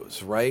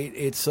clothes, right?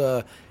 It's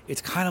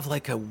kind of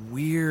like a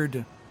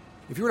weird...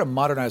 If you were to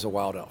modernize a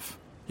wild elf,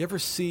 you ever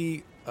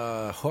see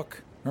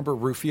Hook? Remember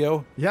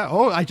Rufio? Yeah.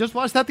 Oh, I just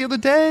watched that the other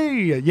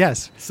day.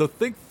 Yes. So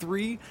think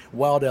 3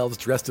 wild elves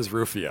dressed as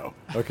Rufio,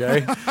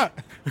 okay?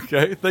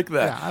 Okay, think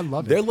that. Yeah, I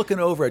love it. They're looking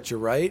over at you,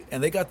 right?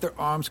 And they got their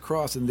arms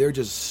crossed and they're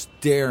just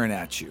staring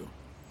at you.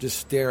 Just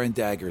staring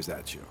daggers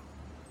at you.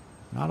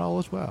 Not all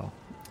is well.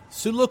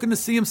 So looking to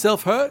see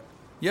himself hurt?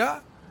 Yeah?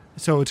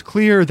 So it's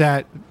clear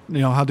that,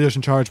 Haldir's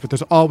in charge, but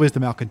there's always the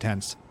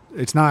malcontents.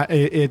 It's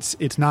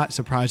not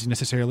surprising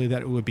necessarily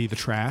that it would be the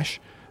trash,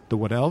 the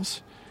wood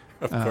elves.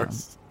 Of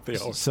course. They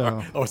always so-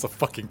 are. Oh, it's a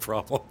fucking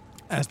problem.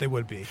 As they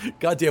would be.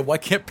 Goddamn, why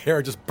can't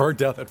Pear just burn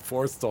down that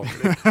forest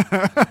already?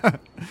 I'll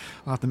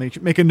have to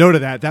make a note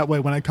of that. That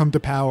way, when I come to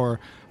power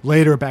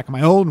later back in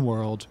my own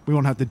world, we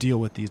won't have to deal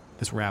with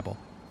this rabble.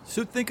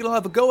 So thinking I'll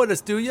have a go at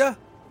us, do ya?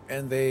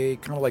 And they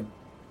kind of like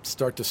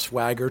start to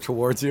swagger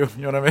towards you.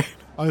 You know what I mean?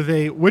 Are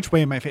they? Which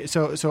way am I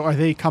facing? So are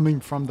they coming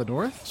from the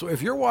north? So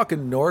if you're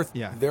walking north,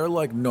 Yeah. they're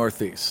like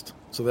northeast.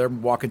 So they're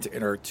walking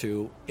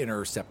to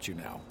intercept you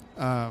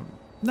now.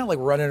 Not like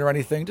running or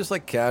anything, just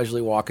like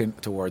casually walking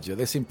towards you.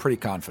 They seem pretty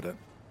confident.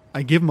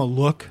 I give them a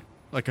look,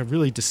 like a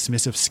really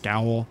dismissive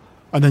scowl,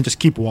 and then just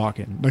keep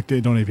walking, like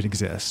they don't even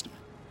exist.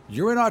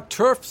 You're in our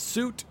turf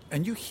suit,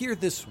 and you hear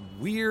this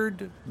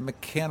weird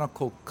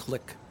mechanical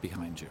click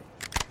behind you.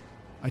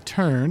 I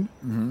turn,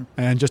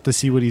 and just to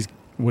see what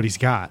he's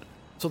got.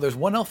 So there's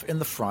one elf in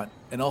the front,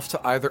 an elf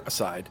to either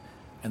side,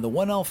 and the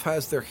one elf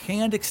has their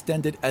hand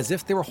extended as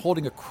if they were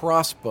holding a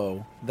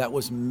crossbow that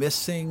was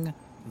missing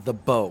the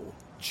bow.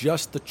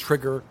 Just the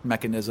trigger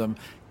mechanism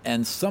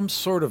and some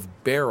sort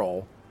of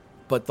barrel,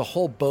 but the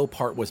whole bow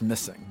part was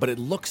missing. But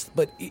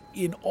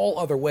in all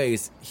other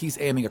ways, he's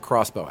aiming a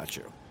crossbow at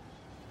you.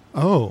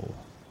 Oh,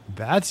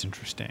 that's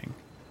interesting.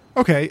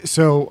 Okay,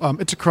 so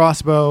it's a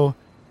crossbow.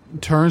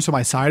 Turn so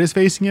my side is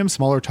facing him,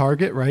 smaller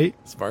target, right?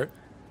 Smart.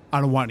 I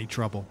don't want any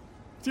trouble.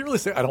 Do you really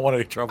say I don't want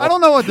any trouble? I don't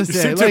know what to You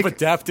say. seem to have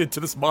adapted to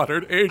this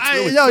modern age.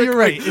 Really No, you're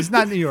quickly. right. It's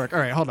not New York. All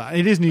right, hold on.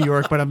 It is New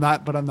York, but I'm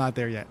not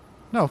there yet.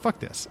 No, fuck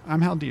this. I'm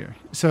Haldir.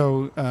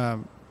 So,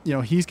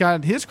 he's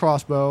got his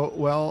crossbow.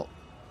 Well,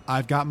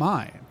 I've got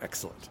mine.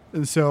 Excellent.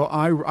 And so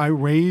I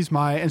raise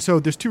my... And so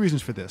there's 2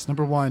 reasons for this.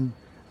 Number 1,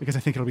 because I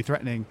think it'll be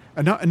threatening.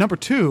 And number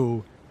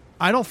 2,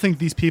 I don't think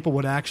these people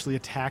would actually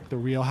attack the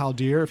real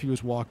Haldir if he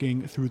was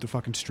walking through the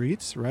fucking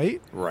streets,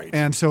 right? Right.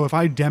 And so if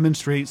I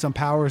demonstrate some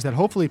powers that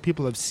hopefully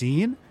people have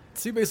seen...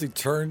 So you basically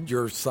turn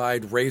your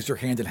side, raise your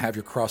hand, and have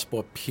your crossbow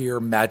appear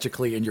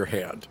magically in your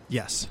hand.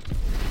 Yes.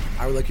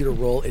 I would like you to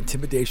roll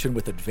intimidation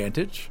with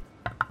advantage.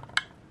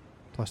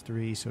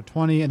 +3, so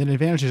 20. And then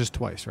advantage is just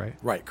twice, right?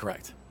 Right,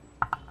 correct.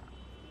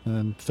 And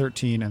then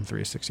 13 and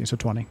 3 is 16, so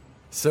 20.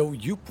 So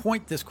you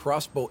point this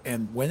crossbow,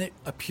 and when it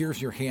appears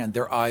in your hand,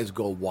 their eyes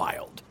go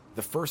wild.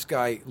 The first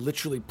guy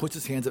literally puts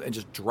his hands up and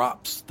just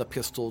drops the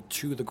pistol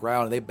to the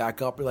ground, and they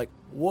back up. They're like,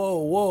 whoa,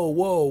 whoa,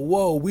 whoa,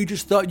 whoa. We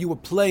just thought you were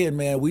playing,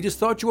 man. We just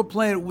thought you were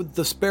playing with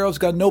the sparrows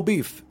got no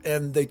beef.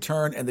 And they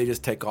turn and they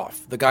just take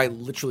off. The guy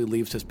literally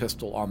leaves his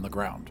pistol on the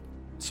ground.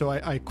 So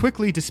I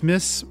quickly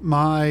dismiss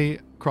my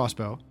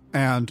crossbow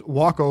and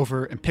walk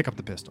over and pick up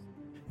the pistol.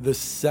 The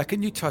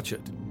second you touch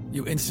it,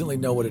 you instantly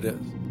know what it is.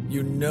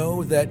 You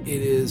know that it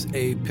is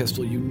a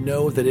pistol. You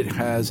know that it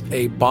has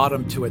a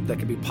bottom to it that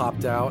can be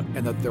popped out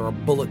and that there are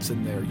bullets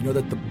in there. You know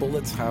that the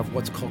bullets have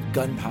what's called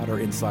gunpowder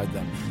inside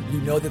them. You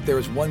know that there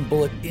is one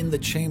bullet in the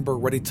chamber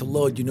ready to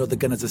load. You know the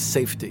gun is a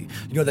safety.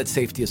 You know that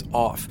safety is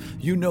off.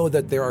 You know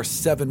that there are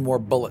 7 more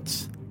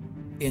bullets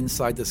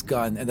inside this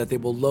gun and that they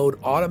will load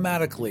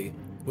automatically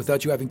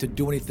without you having to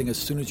do anything as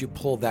soon as you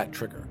pull that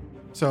trigger.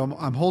 So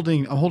I'm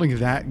holding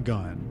that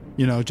gun.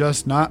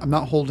 I'm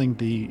not holding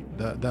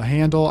the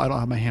handle. I don't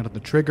have my hand on the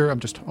trigger. I'm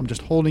just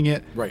holding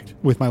it Right.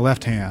 with my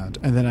left hand.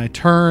 And then I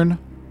turn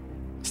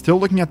Still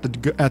looking at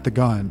the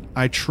gun,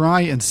 I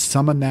try and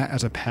summon that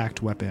as a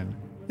packed weapon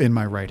in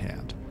my right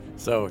hand.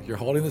 So you're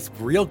holding this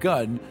real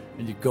gun,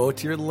 and you go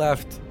to your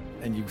left,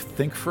 and you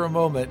think for a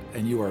moment,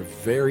 and you are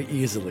very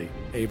easily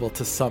able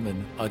to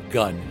summon a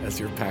gun as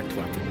your packed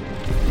weapon.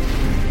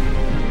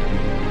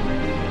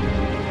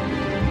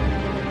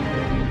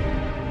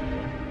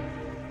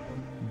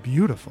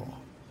 Beautiful.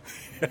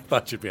 I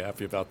thought you'd be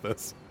happy about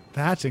this.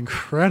 That's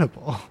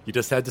incredible. You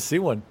just had to see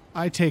one.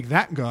 I take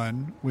that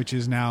gun, which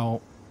is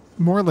now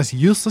more or less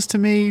useless to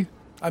me.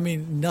 I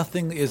mean,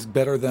 nothing is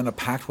better than a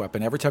packed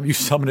weapon. Every time you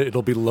summon it,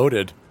 it'll be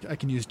loaded. I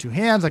can use 2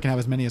 hands. I can have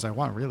as many as I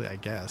want, really, I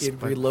guess. It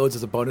reloads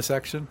as a bonus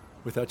action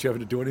without you having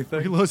to do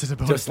anything. Reloads as a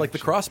bonus just like the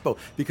action. crossbow,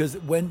 because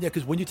when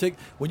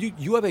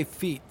you have a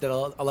feat that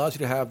allows you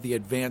to have the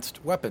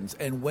advanced weapons,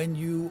 and when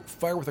you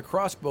fire with the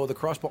crossbow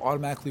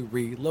automatically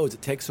reloads.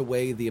 It takes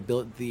away the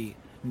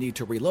need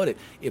to reload it.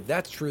 If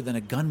that's true, then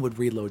a gun would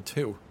reload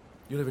too.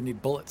 You don't even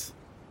need bullets.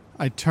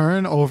 I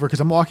turn over, because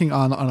I'm walking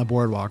on a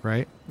boardwalk,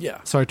 right?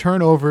 Yeah. So I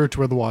turn over to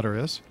where the water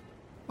is.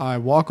 I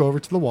walk over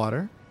to the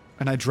water,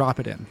 and I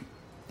drop it in.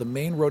 The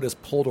main road is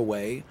pulled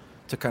away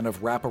to kind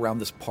of wrap around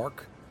this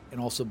park,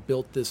 and also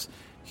built this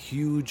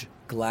huge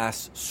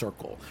glass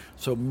circle.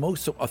 So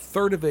a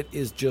third of it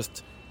is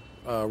just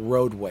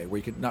roadway, where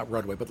you can, not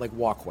roadway, but like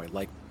walkway,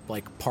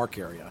 like park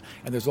area.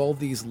 And there's all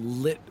these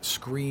lit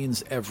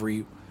screens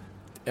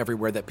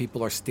everywhere that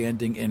people are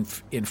standing in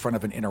front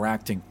of and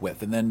interacting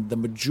with. And then the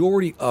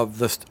majority of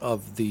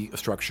the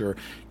structure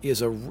is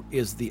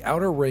the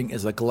outer ring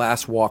is a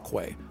glass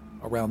walkway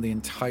around the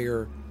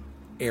entire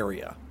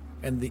area.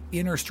 And the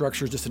inner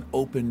structure is just an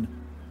open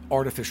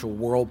artificial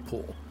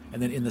whirlpool.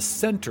 And then in the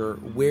center,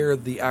 where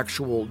the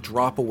actual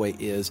drop away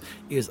is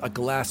a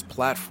glass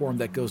platform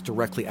that goes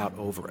directly out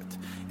over it.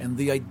 And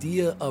the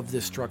idea of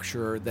this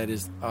structure that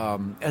is,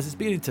 as it's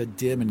beginning to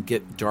dim and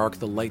get dark,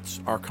 the lights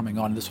are coming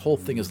on, and this whole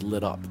thing is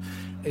lit up,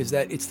 is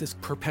that it's this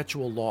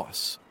perpetual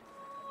loss.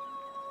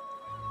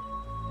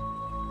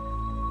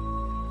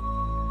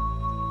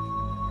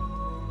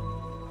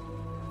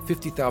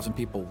 $50,000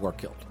 people were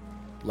killed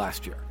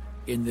last year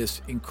in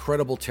this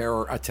incredible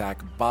terror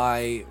attack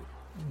by,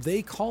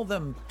 they call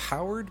them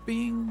powered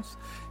beings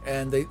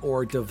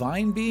or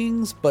divine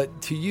beings,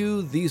 but to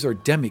you, these are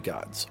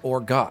demigods or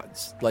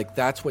gods. Like,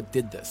 that's what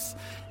did this.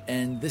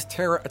 And this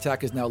terror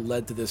attack has now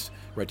led to this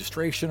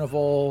registration of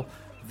all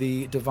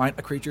the divine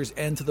creatures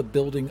and to the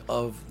building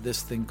of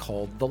this thing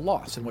called the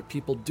loss. And what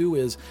people do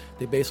is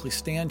they basically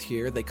stand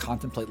here, they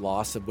contemplate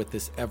loss with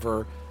this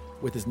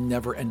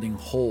never-ending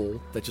hole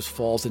that just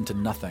falls into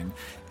nothing.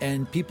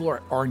 And people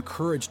are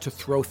encouraged to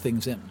throw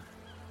things in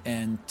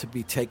and to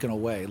be taken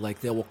away. Like,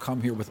 they will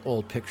come here with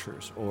old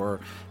pictures or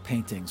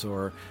paintings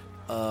or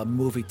a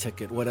movie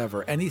ticket,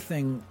 whatever,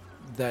 anything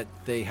that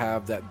they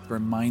have that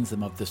reminds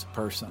them of this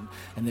person.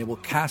 And they will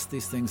cast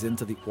these things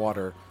into the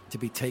water to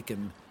be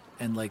taken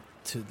and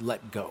to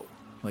let go.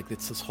 Like,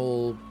 it's this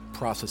whole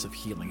process of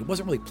healing. It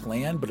wasn't really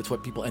planned, but it's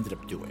what people ended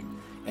up doing.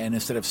 And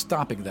instead of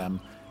stopping them,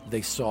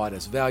 they saw it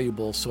as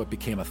valuable, so it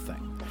became a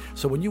thing.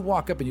 So when you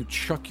walk up and you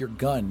chuck your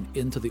gun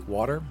into the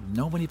water,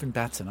 no one even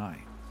bats an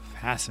eye.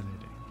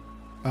 Fascinating.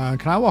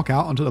 Can I walk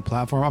out onto the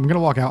platform? I'm going to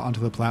walk out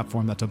onto the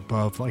platform that's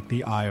above,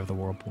 the eye of the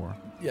whirlpool.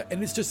 Yeah,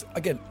 and it's just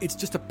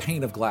a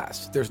pane of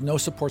glass. There's no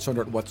supports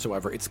under it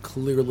whatsoever. It's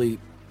clearly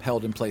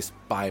held in place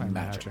by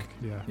magic.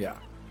 Yeah.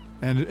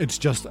 And it's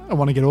just, I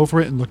want to get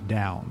over it and look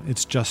down.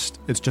 It's just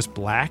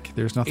black.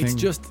 There's nothing. It's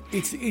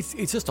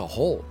just a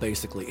hole,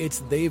 basically.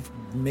 They've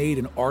made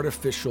an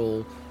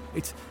artificial.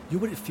 You know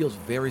what it feels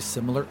very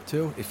similar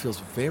to? It feels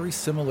very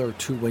similar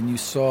to when you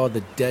saw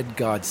the dead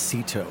god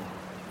Sito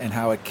and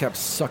how it kept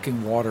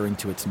sucking water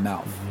into its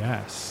mouth.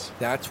 Yes.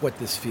 That's what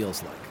this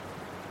feels like.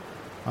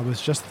 I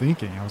was just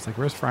thinking. I was like,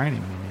 where's Franny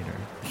when you need her?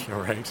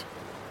 You're right.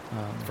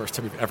 First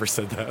time we've ever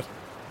said that.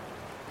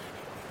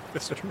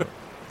 That's true.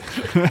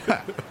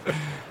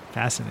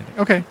 Fascinating.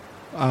 Okay.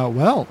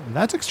 Well,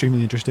 that's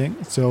extremely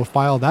interesting. So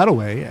file that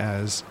away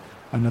as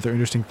another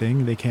interesting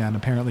thing. They can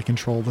apparently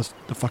control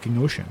the fucking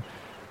ocean.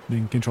 They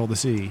can control the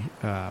sea,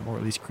 or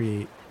at least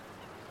create.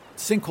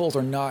 Sinkholes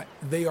not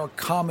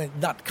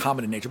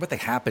common in nature, but they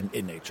happen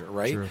in nature,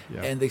 right? Sure,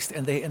 yeah. And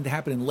they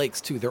happen in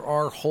lakes too. There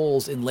are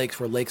holes in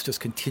lakes where lakes just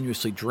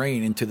continuously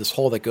drain into this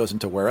hole that goes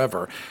into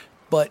wherever.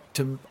 But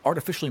to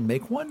artificially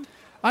make one,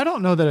 I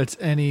don't know that it's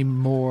any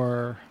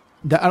more.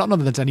 I don't know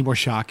that that's any more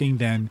shocking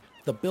than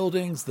the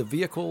buildings, the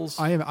vehicles.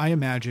 I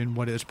imagine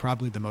what is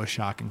probably the most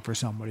shocking for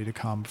somebody to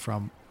come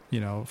from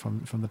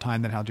the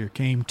time that Haldir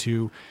came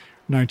to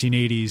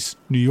 1980s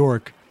New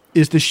York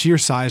is the sheer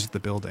size of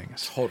the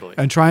buildings. Totally.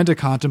 And trying to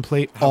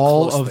contemplate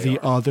how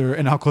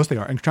close they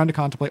are, and trying to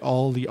contemplate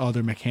all the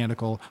other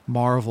mechanical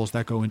marvels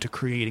that go into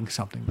creating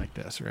something like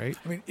this, right?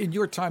 I mean, in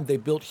your time, they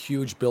built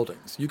huge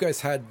buildings. You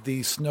guys had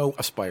the Snow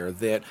Aspire,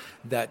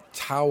 that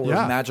tower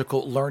of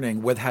magical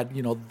learning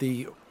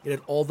it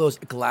had all those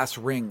glass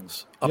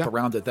rings up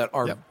around it that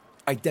are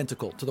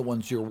identical to the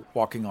ones you're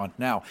walking on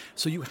now.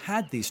 So you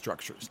had these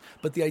structures,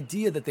 but the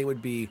idea that they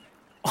would be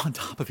on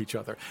top of each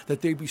other,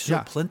 that they'd be so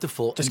Yeah.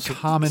 plentiful. Just and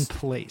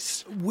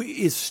commonplace.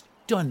 is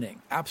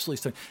stunning, absolutely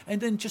stunning.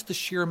 And then just the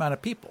sheer amount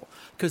of people.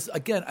 Because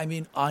again, I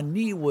mean,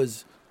 Ani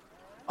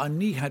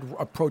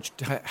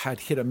had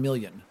hit 1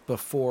 million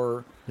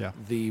before Yeah.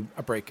 the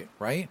break-in,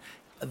 right?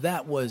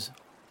 That was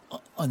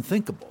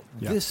unthinkable.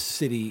 Yeah. This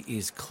city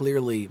is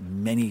clearly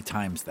many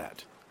times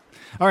that.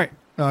 All right,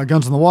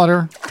 guns in the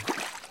water.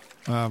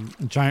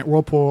 Giant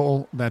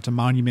whirlpool that's a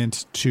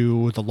monument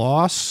to the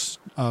loss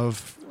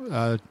of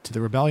to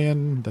the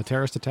rebellion, the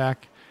terrorist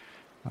attack.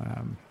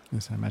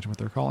 As I imagine what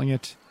they're calling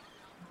it.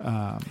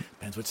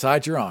 Depends which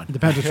side you're on.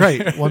 Depends. That's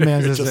right. One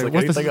man's is Just like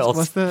what's anything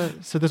else.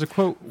 so there's a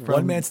quote from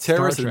One man's Star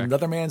terrorist and Trek.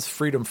 another man's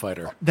freedom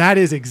fighter. That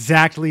is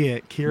exactly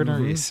it. Keanu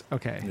Reeves.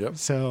 Okay. Yep.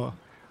 So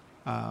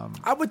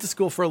I went to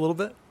school for a little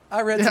bit.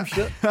 I read some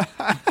shit.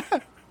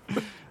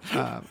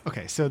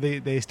 okay. So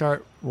they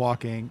start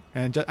walking,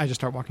 and I just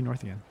start walking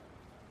north again.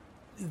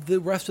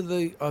 The rest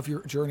of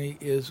your journey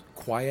is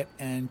quiet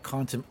and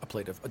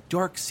contemplative. A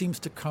dark seems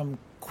to come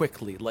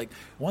quickly. Like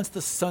once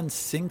the sun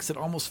sinks, it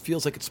almost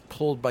feels like it's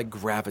pulled by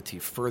gravity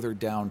further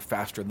down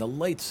faster. And the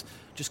lights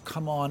just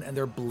come on and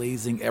they're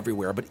blazing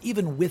everywhere. But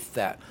even with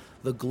that,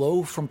 the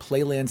glow from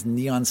Playland's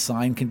neon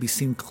sign can be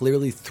seen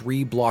clearly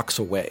 3 blocks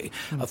away.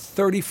 A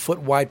 30-foot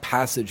wide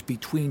passage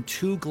between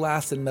 2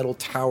 glass and metal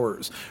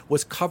towers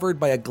was covered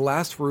by a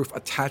glass roof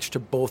attached to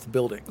both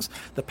buildings.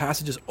 The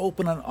passage is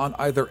open on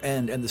either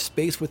end, and the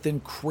space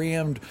within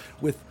crammed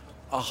with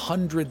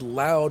 100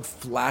 loud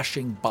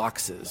flashing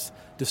boxes.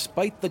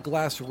 Despite the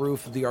glass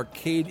roof, the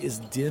arcade is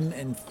dim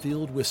and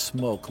filled with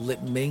smoke,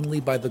 lit mainly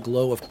by the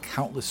glow of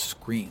countless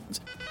screens.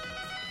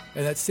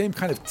 And that same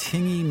kind of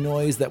tingy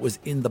noise that was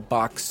in the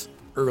box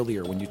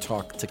earlier when you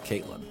talked to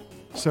Caitlin.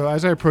 So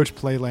as I approach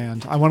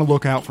Playland, I want to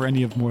look out for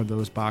any of more of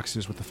those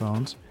boxes with the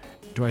phones.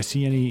 Do I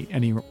see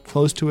any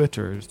close to it,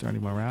 or is there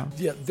anyone around?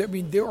 Yeah,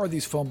 there are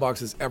these phone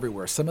boxes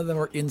everywhere. Some of them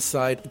are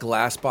inside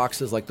glass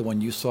boxes like the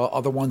one you saw.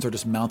 Other ones are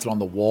just mounted on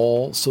the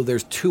wall. So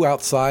there's 2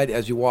 outside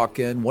as you walk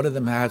in. One of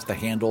them has the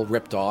handle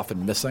ripped off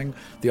and missing.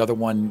 The other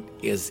one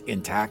is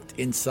intact.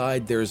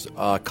 Inside, there's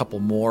a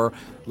couple more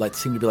that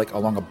seem to be like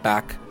along a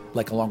back,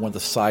 like along one of the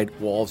side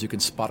walls. You can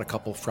spot a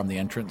couple from the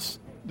entrance.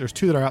 There's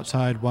 2 that are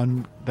outside.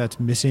 One that's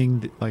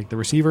missing, like the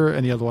receiver,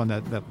 and the other one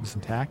that was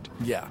intact.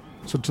 Yeah.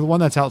 So to the one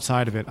that's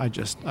outside of it,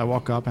 I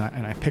walk up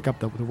and I pick up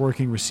the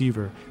working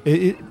receiver.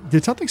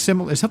 Did something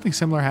similar? Is something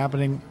similar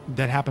happening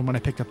that happened when I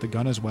picked up the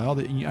gun as well?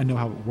 That I know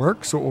how it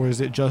works, or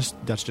is it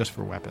that's just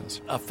for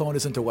weapons? A phone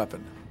isn't a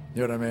weapon.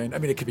 You know what I mean? I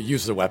mean, it can be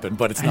used as a weapon,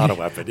 but it's not a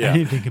weapon. Yeah.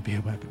 Anything could be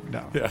a weapon.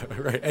 No. Yeah,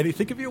 right.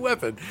 Anything can be a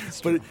weapon,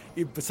 but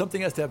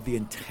something has to have the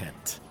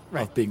intent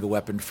of being a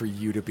weapon for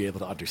you to be able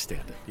to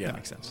understand it. Yeah, That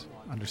makes sense.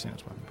 Understand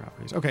its weapon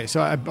properties. Okay,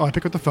 so I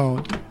pick up the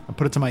phone, I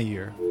put it to my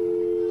ear,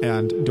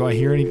 and do I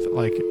hear any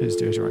is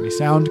there any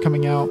sound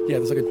coming out? Yeah,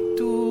 there's like a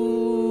doo,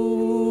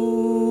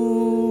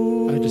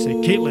 I just say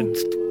Caitlin,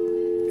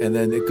 and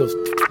then it goes,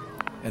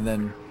 and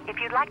then If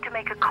you'd like to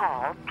make a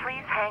call,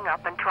 please hang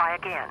up and try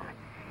again.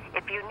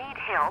 If you need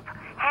help,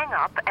 hang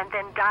up and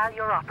then dial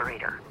your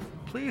operator.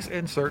 please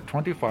insert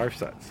 25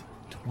 cents.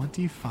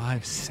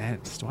 25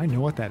 cents. Do I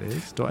know what that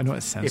is? Do I know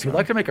what cents? If you'd are?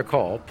 like to make a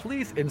call,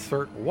 please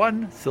insert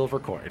 1 silver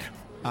coin.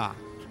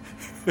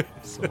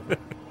 So,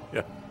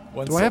 Yeah.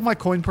 do I have my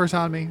coin purse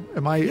on me?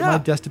 Am I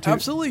destitute?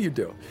 Absolutely, you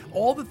do.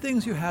 All the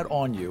things you had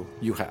on you,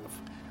 you have.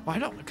 Well, I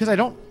don't, because I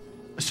don't.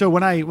 So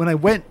when I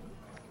went,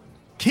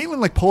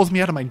 Caitlin pulls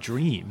me out of my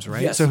dreams,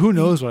 right? Yes. So who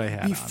knows what I had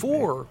on me.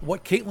 Before,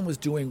 what Caitlin was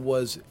doing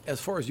was, as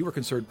far as you were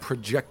concerned,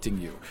 projecting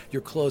you.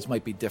 Your clothes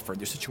might be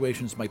different. Your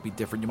situations might be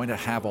different. You might not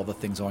have all the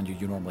things on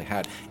you normally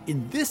had.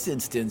 In this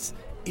instance,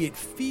 it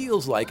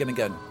feels like, and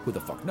again, who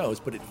the fuck knows,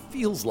 but it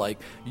feels like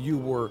you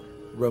were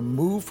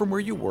removed from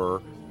where you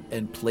were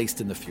and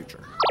placed in the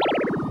future.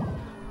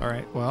 All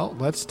right. Well,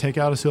 let's take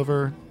out a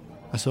silver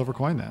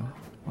coin then.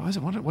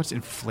 What's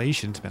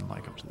inflation's been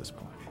like up to this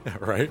point?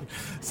 Right?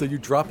 So you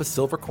drop a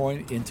silver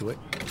coin into it,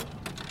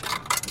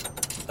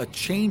 a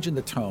change in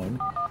the tone,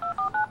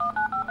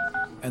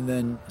 and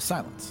then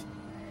silence.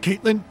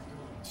 Caitlin,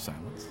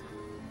 Silence.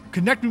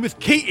 connect me with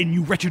Caitlin,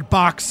 you wretched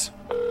box.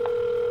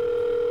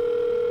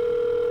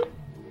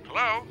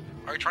 Hello?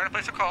 Are you trying to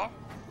place a call?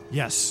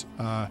 Yes.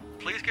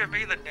 Please give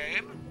me the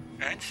name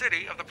and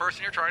city of the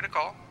person you're trying to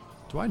call.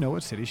 Do I know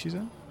what city she's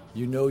in?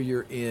 You know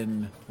you're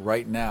in,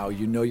 right now,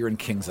 you know you're in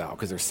King's Isle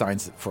because there's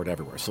signs for it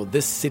everywhere. So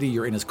this city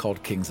you're in is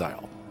called King's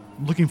Isle.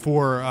 I'm looking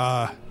for,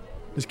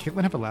 does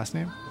Caitlin have a last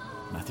name?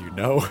 Not that you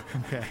know.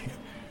 Okay.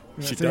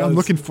 She I'm does.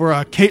 looking for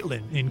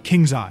Caitlin in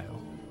King's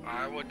Isle.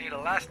 I would need a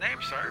last name,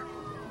 sir.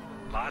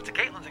 Lots of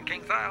Caitlins in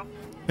King's Isle.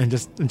 And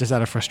just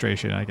out of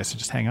frustration, I guess I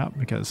just hang up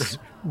because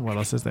what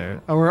else is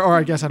there? Or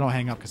I guess I don't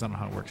hang up because I don't know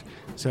how it works.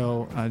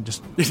 So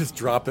You just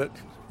drop it.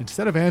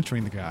 instead of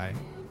answering the guy,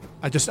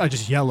 I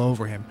just yell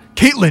over him,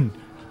 Caitlin,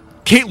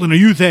 are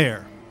you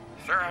there?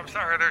 Sir, I'm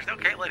sorry, there's no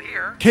Caitlin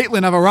here.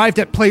 Caitlin, I've arrived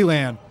at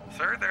Playland.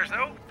 Sir, there's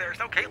no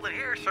Caitlin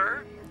here,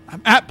 sir.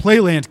 I'm at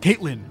Playland,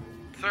 Caitlin.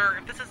 Sir,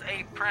 if this is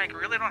a prank, we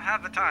really don't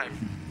have the time.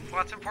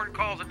 Lots of important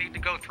calls that need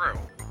to go through.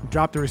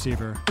 Drop the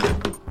receiver.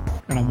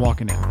 and I'm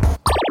walking in.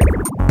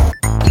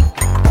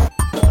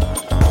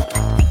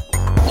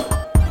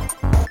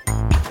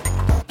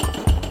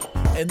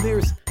 And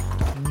there's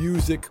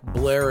music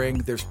blaring.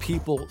 There's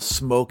people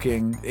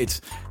smoking.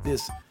 It's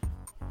this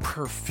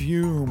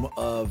perfume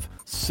of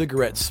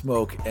cigarette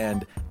smoke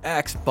and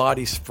Axe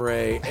body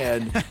spray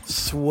and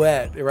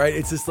sweat, right?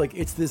 It's just like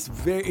it's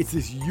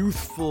this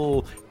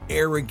youthful,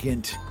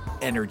 arrogant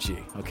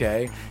energy,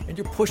 okay? And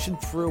you're pushing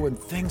through and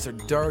things are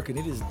dark and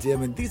it is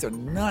dim, and these are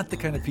not the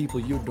kind of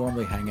people you'd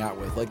normally hang out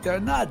with. Like, they're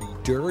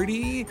not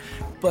dirty,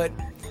 but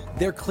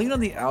they're clean on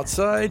the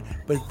outside,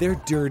 but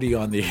they're dirty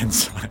on the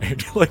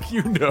inside. Like,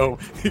 you know,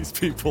 these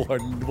people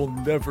will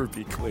never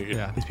be clean.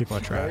 Yeah, these people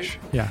are trash.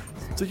 Right? Yeah.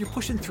 So you're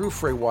pushing through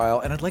for a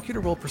while, and I'd like you to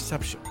roll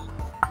perception.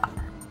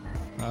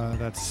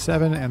 That's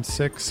 7 and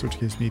 6, which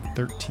gives me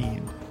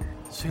 13.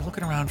 So you're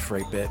looking around for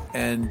a bit,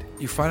 and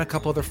you find a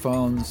couple other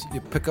phones. You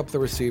pick up the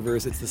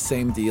receivers. It's the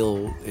same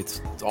deal.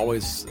 It's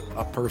always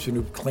a person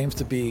who claims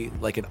to be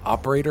like an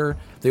operator.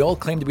 They all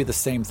claim to be the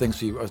same thing,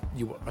 so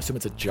you assume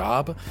it's a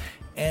job.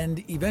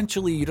 And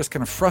eventually you're just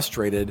kind of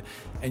frustrated,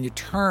 and you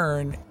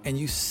turn, and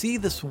you see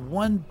this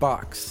one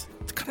box.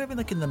 It's kind of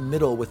like in the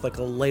middle with like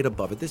a light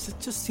above it. This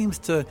just seems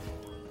to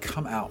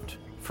come out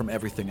from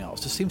everything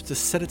else. Just seems to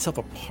set itself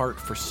apart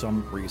for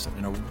some reason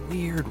in a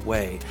weird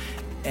way.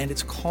 And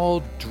it's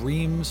called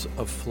Dreams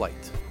of Flight.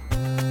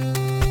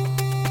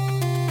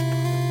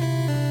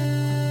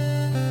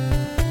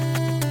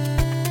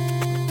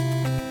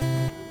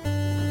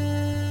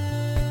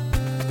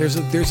 There's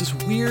this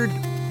weird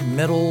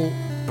metal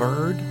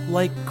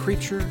bird-like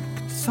creature,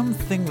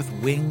 something with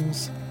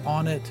wings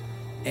on it,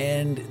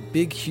 and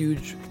big,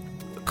 huge,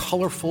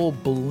 colorful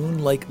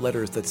balloon-like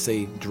letters that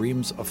say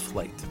Dreams of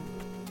Flight.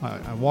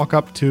 I walk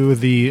up to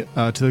the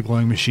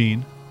glowing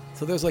machine.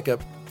 So there's like a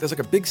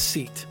big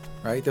seat,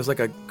 right? There's like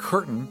a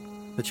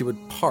curtain that you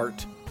would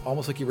part,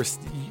 almost like you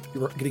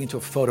were getting into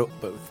a photo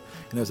booth.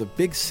 And there's a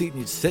big seat, and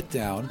you sit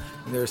down,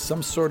 and there's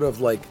some sort of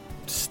like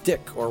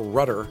stick or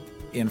rudder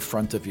in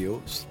front of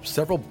you,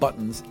 several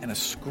buttons, and a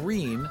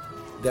screen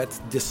that's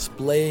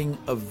displaying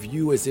a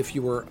view as if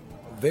you were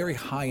very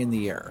high in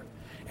the air.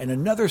 And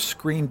another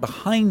screen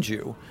behind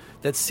you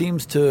that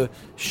seems to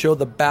show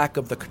the back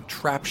of the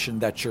contraption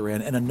that you're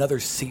in, and another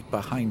seat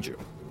behind you.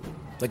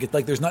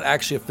 Like there's not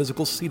actually a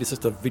physical seat, it's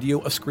just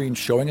a screen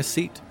showing a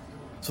seat.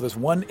 So there's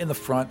one in the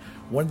front,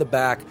 one in the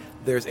back.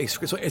 There's a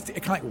screen, so it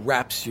kind of like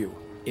wraps you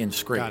in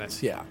screens. Got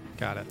it. Yeah,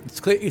 Got it. it's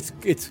clear.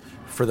 It's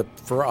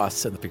for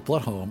us and the people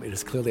at home. It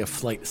is clearly a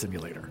flight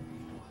simulator.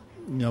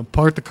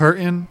 Part the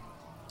curtain.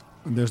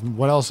 There's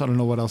what else? I don't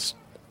know what else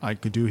I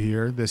could do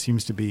here. This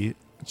seems to be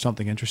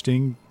something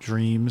interesting.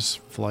 Dreams,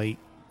 flight.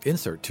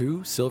 Insert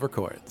 2 silver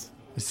coins.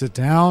 I sit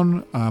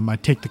down. I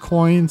take the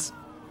coins,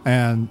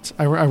 and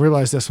I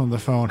realize this on the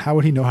phone. How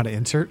would he know how to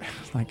insert?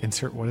 Like,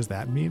 insert, what does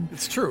that mean?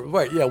 It's true,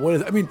 right? Yeah.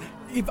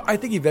 I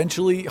think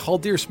eventually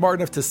Haldir's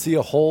smart enough to see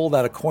a hole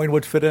that a coin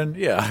would fit in.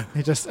 Yeah.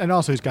 And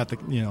also he's got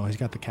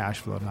the cash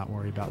flow to not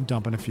worry about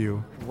dumping a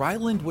few.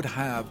 Ryland would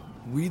have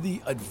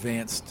really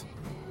advanced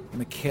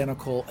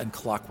mechanical and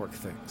clockwork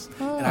things.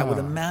 And I would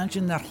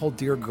imagine that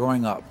Haldir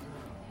growing up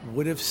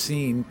would have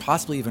seen,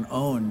 possibly even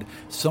owned,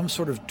 some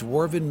sort of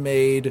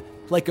dwarven-made,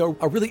 like a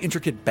really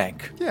intricate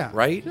bank. Yeah.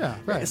 Right? Yeah,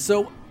 right.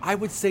 So I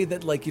would say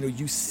that,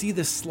 you see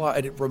this slot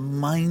and it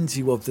reminds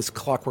you of this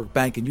clockwork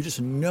bank, and you just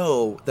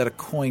know that a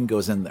coin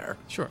goes in there.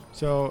 Sure.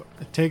 So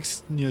it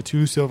takes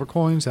 2 silver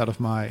coins out of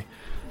my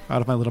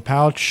little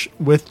pouch,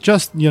 with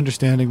just the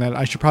understanding that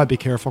I should probably be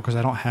careful because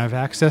I don't have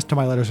access to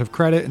my letters of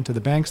credit and to the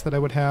banks that I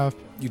would have.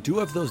 You do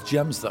have those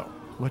gems, though.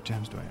 What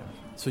gems do I have?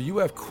 So you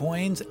have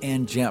coins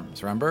and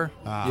gems, remember?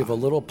 You have a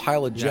little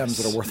pile of gems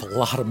that are worth a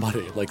lot of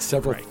money, like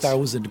several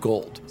thousand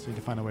gold. So you need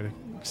to find a way to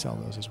sell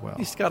those as well.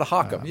 You just got to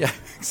hawk them. Yeah,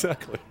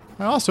 exactly.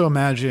 I also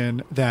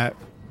imagine that,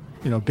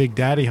 Big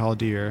Daddy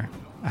Haldir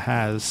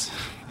has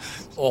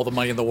all the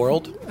money in the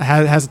world.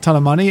 Has a ton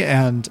of money,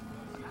 and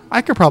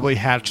I could probably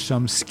hatch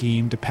some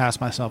scheme to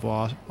pass myself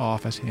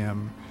off as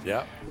him.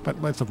 Yeah. But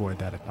let's avoid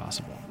that if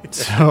possible.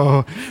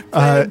 So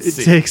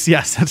it takes,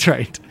 yes, that's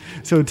right.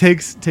 So it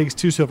takes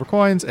 2 silver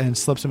coins and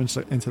slips them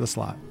into the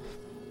slot.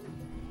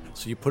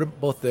 So you put them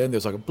both in.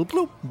 There's like a bloop,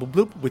 bloop, bloop,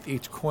 bloop. With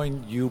each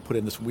coin, you put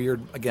in this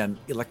weird, again,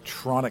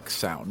 electronic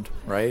sound,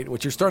 right?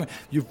 Which you're starting,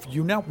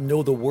 you now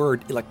know the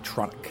word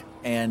electronic.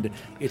 And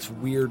it's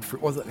weird for,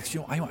 I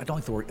don't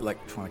like the word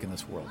electronic in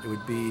this world. It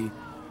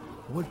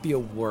would be a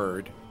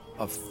word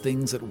of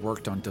things that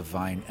worked on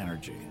divine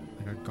energy.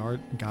 Like a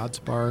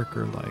Godspark,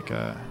 or like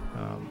a...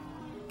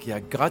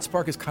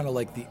 Godspark is kind of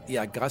like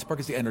Godspark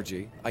is the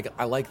energy.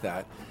 I like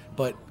that.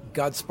 But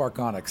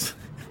Godsparkonics.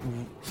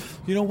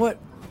 You know what?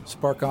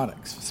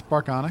 Sparkonics.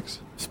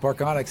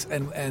 Sparkonics.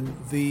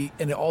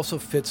 And it also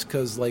fits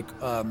because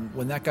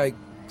when that guy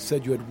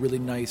said you had really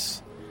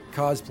nice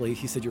cosplay,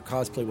 he said your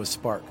cosplay was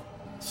Spark.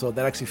 So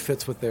that actually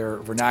fits with their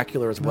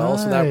vernacular as well.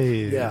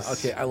 Nice. So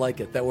okay, I like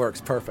it. That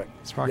works. Perfect.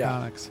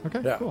 Sparkonics. Yeah.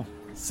 Okay, cool.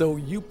 So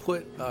you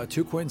put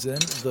 2 coins in,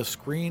 the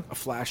screen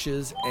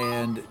flashes,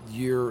 and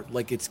you're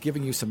it's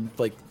giving you some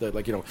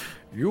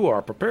you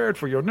are prepared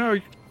for your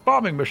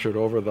bombing mission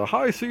over the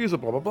high seas,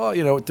 blah, blah, blah.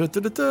 You know,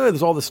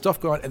 there's all this stuff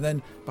going on. And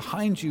then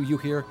behind you, you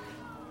hear,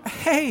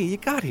 hey, you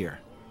got here.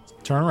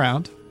 Turn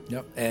around.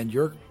 Yep. And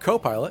your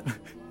co-pilot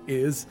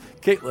is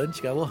Caitlin.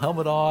 She got a little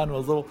helmet on,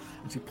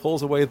 and she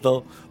pulls away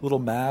the little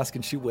mask,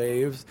 and she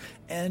waves.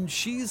 And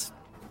she's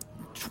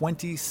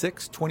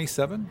 26,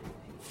 27.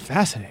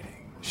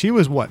 Fascinating. She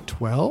was what,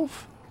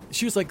 12?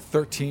 She was like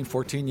 13,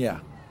 14, yeah.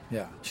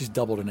 Yeah, she's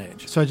doubled in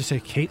age. So I just say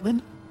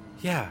Caitlin?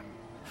 Yeah.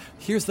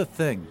 Here's the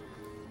thing.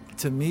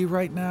 To me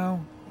right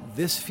now,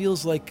 this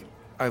feels like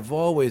I've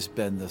always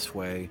been this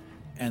way,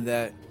 and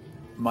that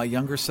my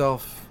younger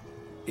self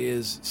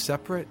is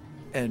separate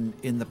and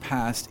in the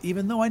past,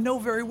 even though I know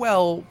very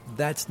well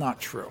that's not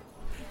true.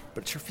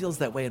 But it sure feels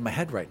that way in my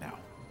head right now.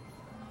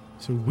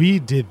 So we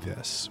did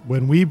this.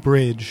 When we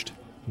bridged,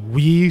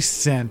 we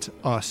sent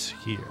us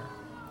here.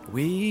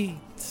 We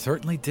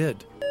certainly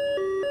did.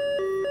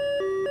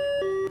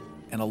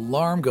 An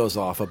alarm goes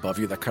off above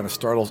you that kind of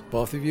startles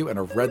both of you, and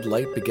a red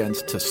light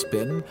begins to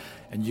spin,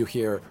 and you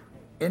hear,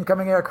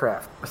 incoming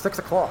aircraft, 6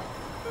 o'clock.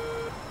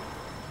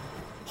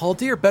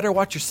 Haldir, better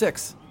watch your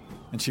 6.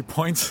 And she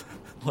points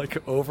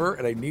like over,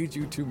 and I need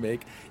you to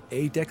make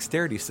a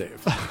dexterity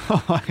save.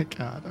 Oh my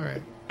God. All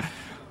right.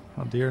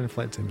 Oh, dear, in a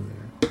flight simulator.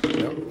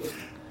 Yep.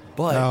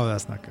 But oh,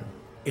 that's not good.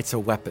 It's a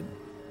weapon,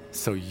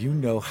 so you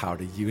know how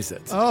to use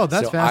it. Oh,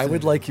 that's so I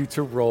would fascinating. like you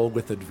to roll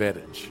with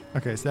advantage.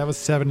 Okay, so that was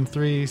 7 and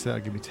 3, so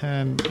that'll give me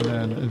 10. And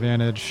then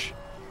advantage,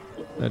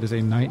 that is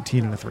a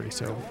 19 and a 3,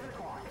 so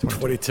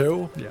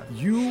 22? Yeah.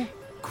 You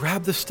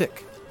grab the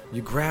stick,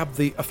 you grab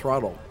the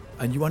throttle,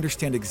 and you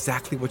understand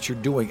exactly what you're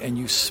doing, and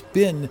you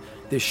spin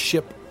this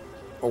ship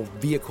or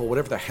vehicle,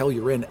 whatever the hell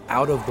you're in,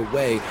 out of the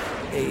way.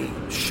 A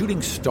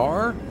shooting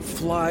star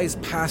flies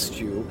past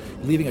you,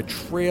 leaving a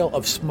trail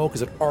of smoke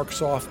as it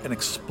arcs off and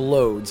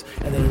explodes.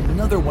 And then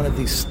another one of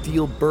these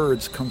steel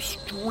birds comes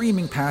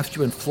streaming past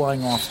you and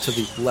flying off to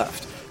the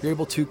left. You're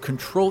able to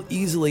control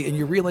easily, and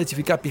you realize if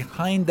you got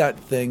behind that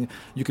thing,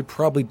 you could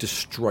probably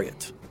destroy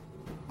it.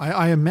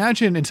 I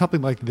imagine in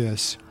something like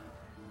this,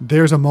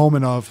 there's a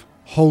moment of,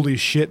 holy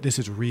shit, this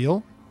is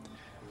real.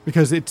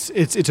 Because it's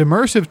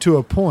immersive to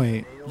a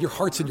point. Your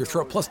heart's in your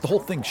throat. Plus, the whole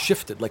thing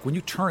shifted. Like when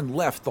you turned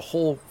left, the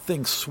whole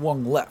thing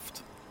swung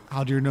left.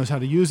 Haldir knows how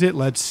to use it.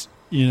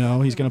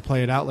 He's going to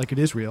play it out like it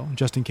is real,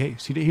 just in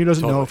case. He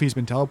doesn't know if he's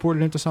been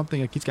teleported into something.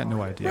 Like, he's got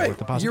no idea what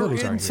the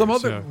possibilities You're in are some here,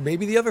 other. so.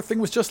 Maybe the other thing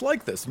was just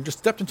like this and just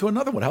stepped into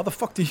another one. How the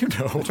fuck do you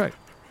know? That's right.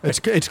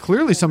 It's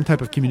clearly some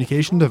type of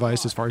communication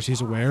device as far as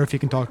he's aware, if he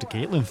can talk to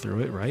Caitlin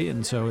through it, right?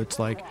 And so it's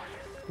like,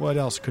 what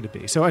else could it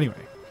be? So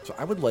anyway. So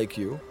I would like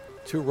you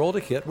to roll to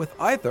hit with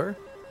either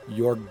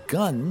your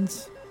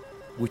guns,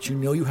 which you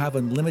know you have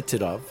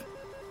unlimited of,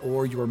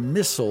 or your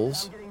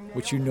missiles,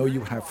 which you know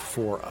you have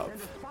 4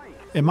 of.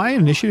 Am I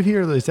initiative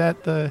here? Is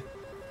that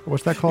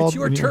what's that called? It's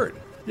your turn.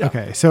 Yeah.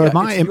 Okay, so it's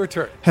your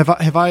turn. Have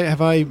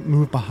I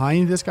moved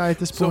behind this guy at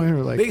this So point,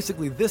 or like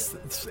basically, this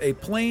a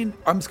plane.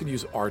 I'm just going to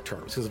use our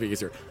terms because it'll be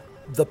easier.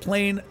 The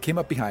plane came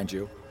up behind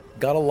you,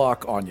 got a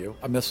lock on you,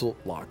 a missile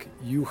lock.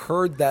 You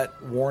heard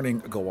that warning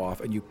go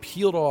off, and you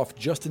peeled off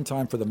just in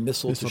time for the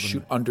missile to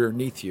shoot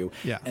underneath you.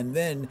 Yeah. And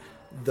then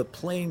the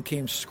plane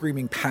came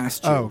screaming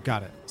past you. Oh,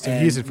 got it. So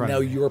and he's in front now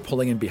of me. you're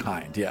pulling in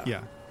behind. Yeah.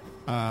 Yeah.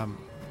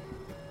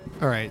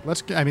 All right.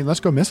 Let's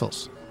go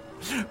missiles.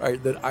 All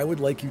right. Then I would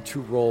like you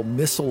to roll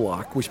missile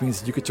lock, which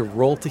means you get to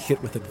roll to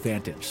hit with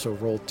advantage. So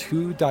roll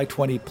 2 die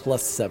 20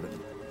 plus 7.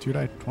 2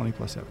 die 20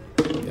 plus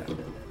 7. Yeah.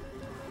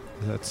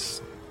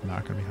 That's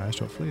not going to be highest,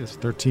 hopefully. It's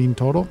 13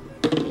 total.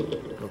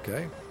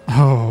 Okay.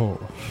 Oh,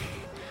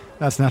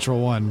 that's natural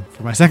 1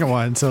 for my second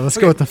one. So let's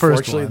go with the first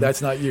Fortunately, one.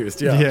 that's not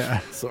used. Yeah. Yeah.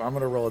 So I'm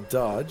going to roll a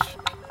dodge.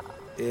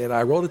 And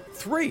I rolled a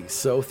 3.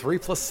 So 3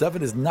 plus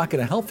 7 is not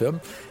going to help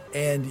him.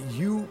 And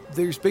you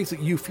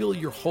feel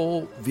your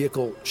whole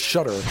vehicle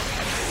shudder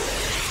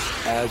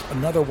as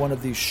another one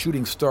of these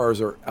shooting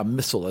stars, or a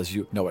missile as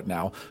you know it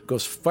now,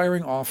 goes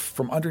firing off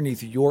from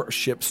underneath your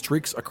ship,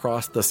 streaks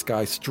across the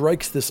sky,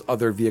 strikes this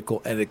other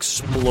vehicle, and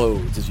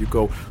explodes as you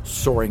go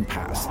soaring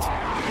past.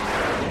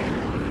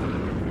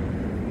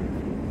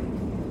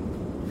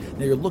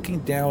 Now you're looking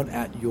down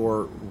at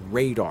your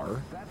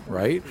radar,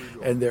 right?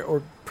 And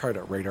or probably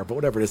not radar, but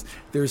whatever it is,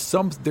 there's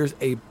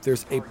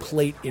a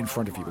plate in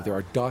front of you. There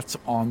are dots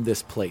on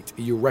this plate.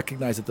 You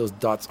recognize that those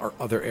dots are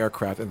other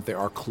aircraft and they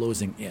are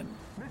closing in.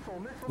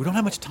 We don't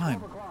have much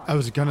time. I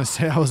was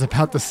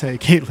about to say,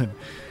 Caitlin,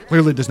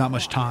 clearly there's not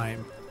much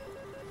time.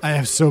 I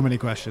have so many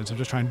questions. I'm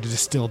just trying to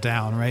distill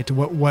down, right, to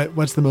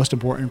what's the most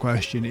important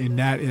question, and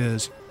that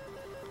is,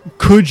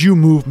 could you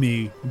move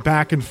me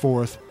back and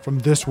forth from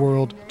this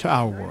world to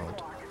our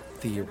world?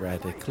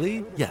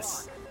 Theoretically,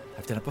 yes.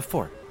 I've done it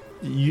before.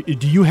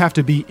 Do you have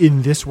to be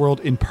in this world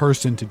in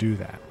person to do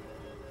that?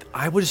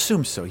 I would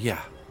assume so,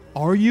 yeah.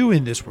 Are you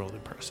in this world in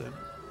person?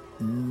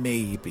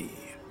 Maybe.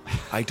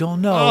 I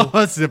don't know. Oh,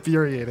 that's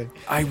infuriating.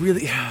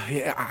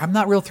 I'm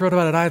not real thrilled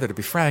about it either, to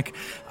be frank.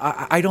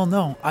 I don't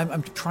know.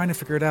 I'm trying to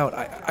figure it out.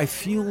 I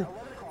feel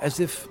as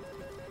if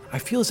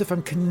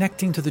I'm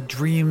connecting to the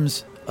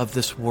dreams of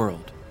this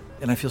world,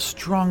 and I feel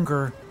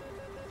stronger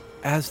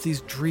as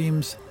these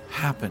dreams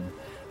happen,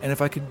 and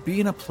if I could be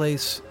in a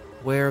place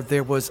where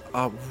there was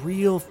a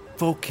real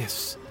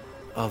focus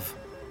of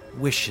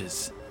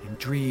wishes and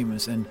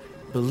dreams and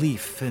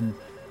belief and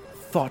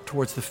thought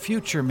towards the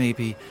future,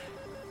 maybe,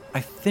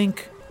 I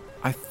think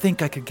I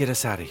could get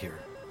us out of here.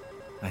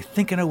 I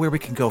think I know where we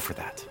can go for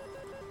that.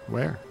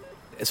 Where?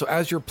 So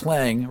as you're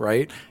playing,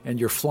 right, and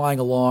you're flying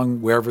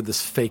along wherever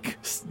this fake,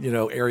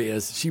 area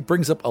is, she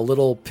brings up a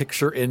little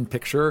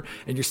picture-in-picture,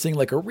 and you're seeing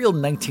like a real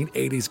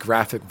 1980s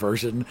graphic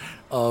version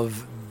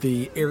of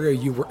the area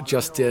you were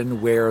just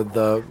in, where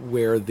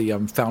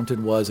the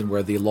fountain was, and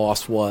where the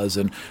lost was,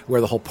 and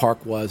where the whole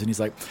park was. And he's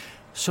like,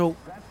 "So,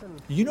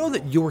 you know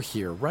that you're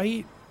here,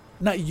 right?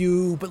 Not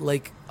you, but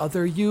like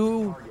other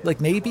you, like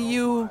maybe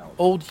you,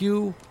 old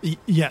you."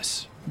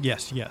 Yes.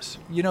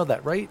 You know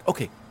that, right?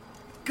 Okay.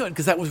 Good,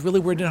 because that was really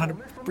weird. I didn't know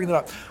how to bring that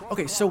up.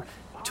 Okay, so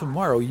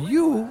tomorrow,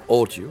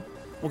 old you,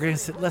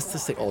 let's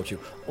just say old you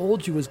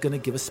is going to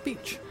give a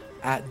speech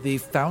at the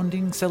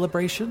founding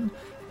celebration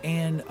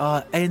and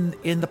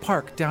in the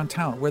park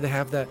downtown where they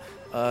have that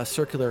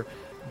circular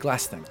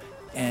glass thing.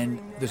 And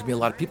there's going to be a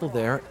lot of people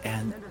there,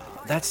 and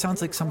that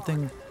sounds like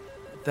something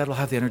that'll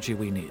have the energy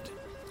we need.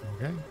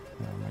 Okay.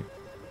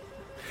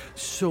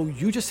 So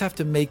you just have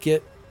to make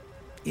it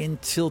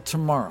until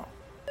tomorrow.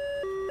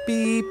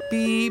 Beep,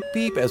 beep,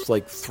 beep, as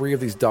like 3 of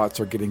these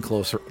dots are getting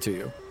closer to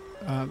you.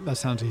 That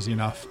sounds easy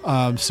enough.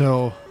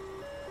 So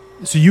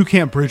you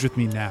can't bridge with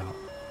me now.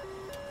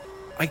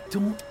 I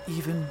don't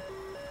even,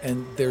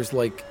 and there's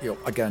like,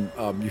 again,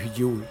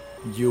 you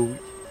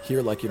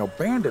hear like,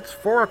 bandits,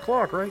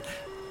 4:00, right?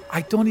 I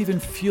don't even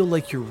feel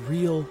like you're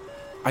real.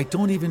 I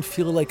don't even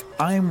feel like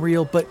I'm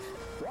real, but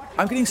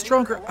I'm getting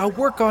stronger. I'll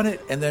work on it.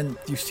 And then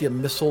you see a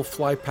missile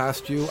fly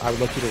past you. I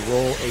would like you to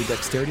roll a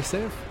dexterity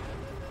save.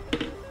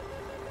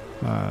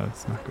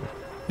 It's not good.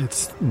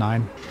 It's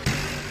 9.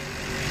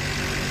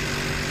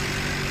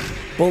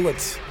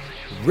 Bullets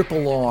rip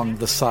along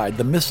the side.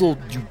 The missile,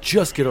 you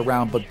just get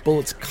around, but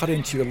bullets cut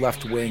into your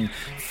left wing.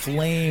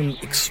 Flame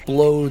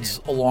explodes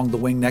along the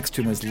wing next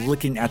to him, is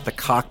licking at the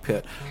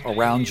cockpit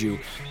around you.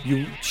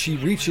 She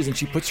reaches and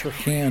she puts her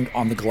hand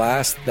on the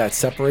glass that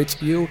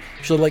separates you.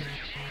 She's like,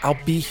 "I'll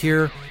be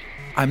here.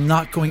 I'm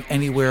not going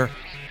anywhere.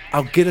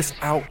 I'll get us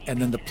out."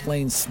 And then the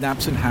plane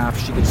snaps in half.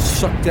 She gets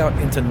sucked out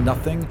into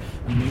nothing,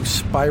 and you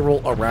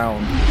spiral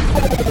around.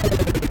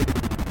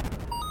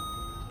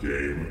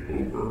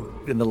 Game over.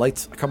 And the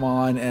lights come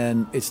on,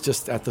 and it's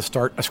just at the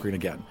start a screen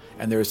again.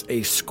 And there's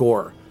a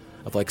score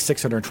of like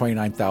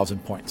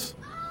 629,000 points.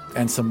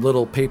 And some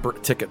little paper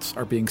tickets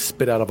are being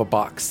spit out of a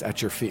box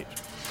at your feet.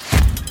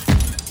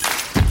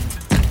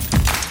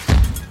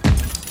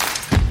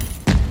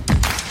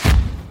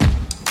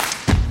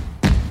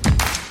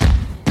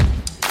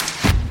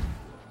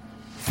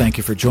 Thank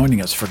you for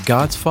joining us for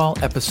God's Fall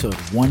episode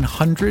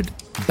 100,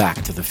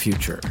 Back to the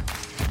Future.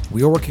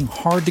 We are working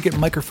hard to get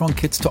microphone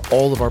kits to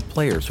all of our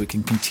players so we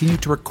can continue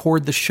to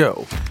record the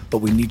show, but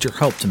we need your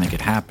help to make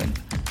it happen.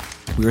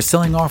 We are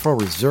selling off our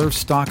reserve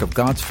stock of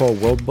God's Fall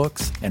World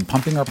books and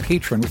pumping our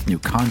Patreon with new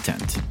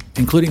content,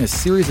 including a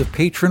series of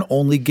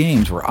patron-only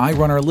games where I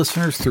run our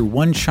listeners through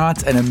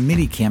one-shots and a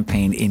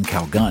mini-campaign in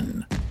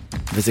Calgun.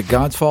 Visit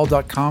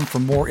godsfall.com for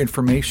more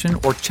information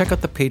or check out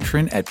the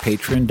Patreon at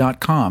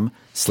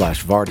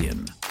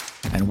patreon.com/Vardian.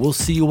 And we'll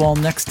see you all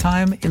next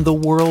time in the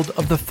world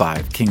of the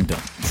 5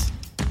 Kingdoms.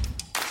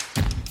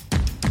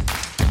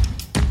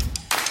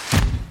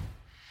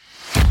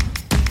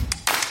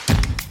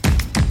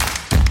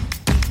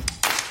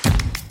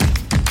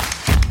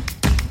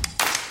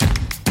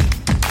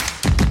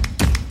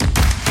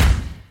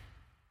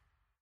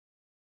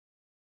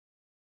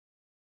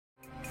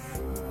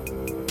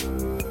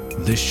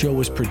 This show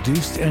was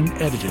produced and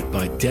edited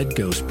by Dead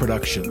Ghost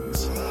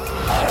Productions.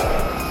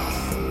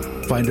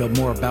 Find out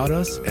more about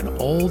us and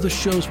all the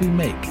shows we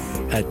make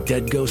at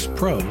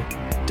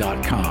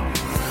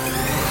deadghostpro.com.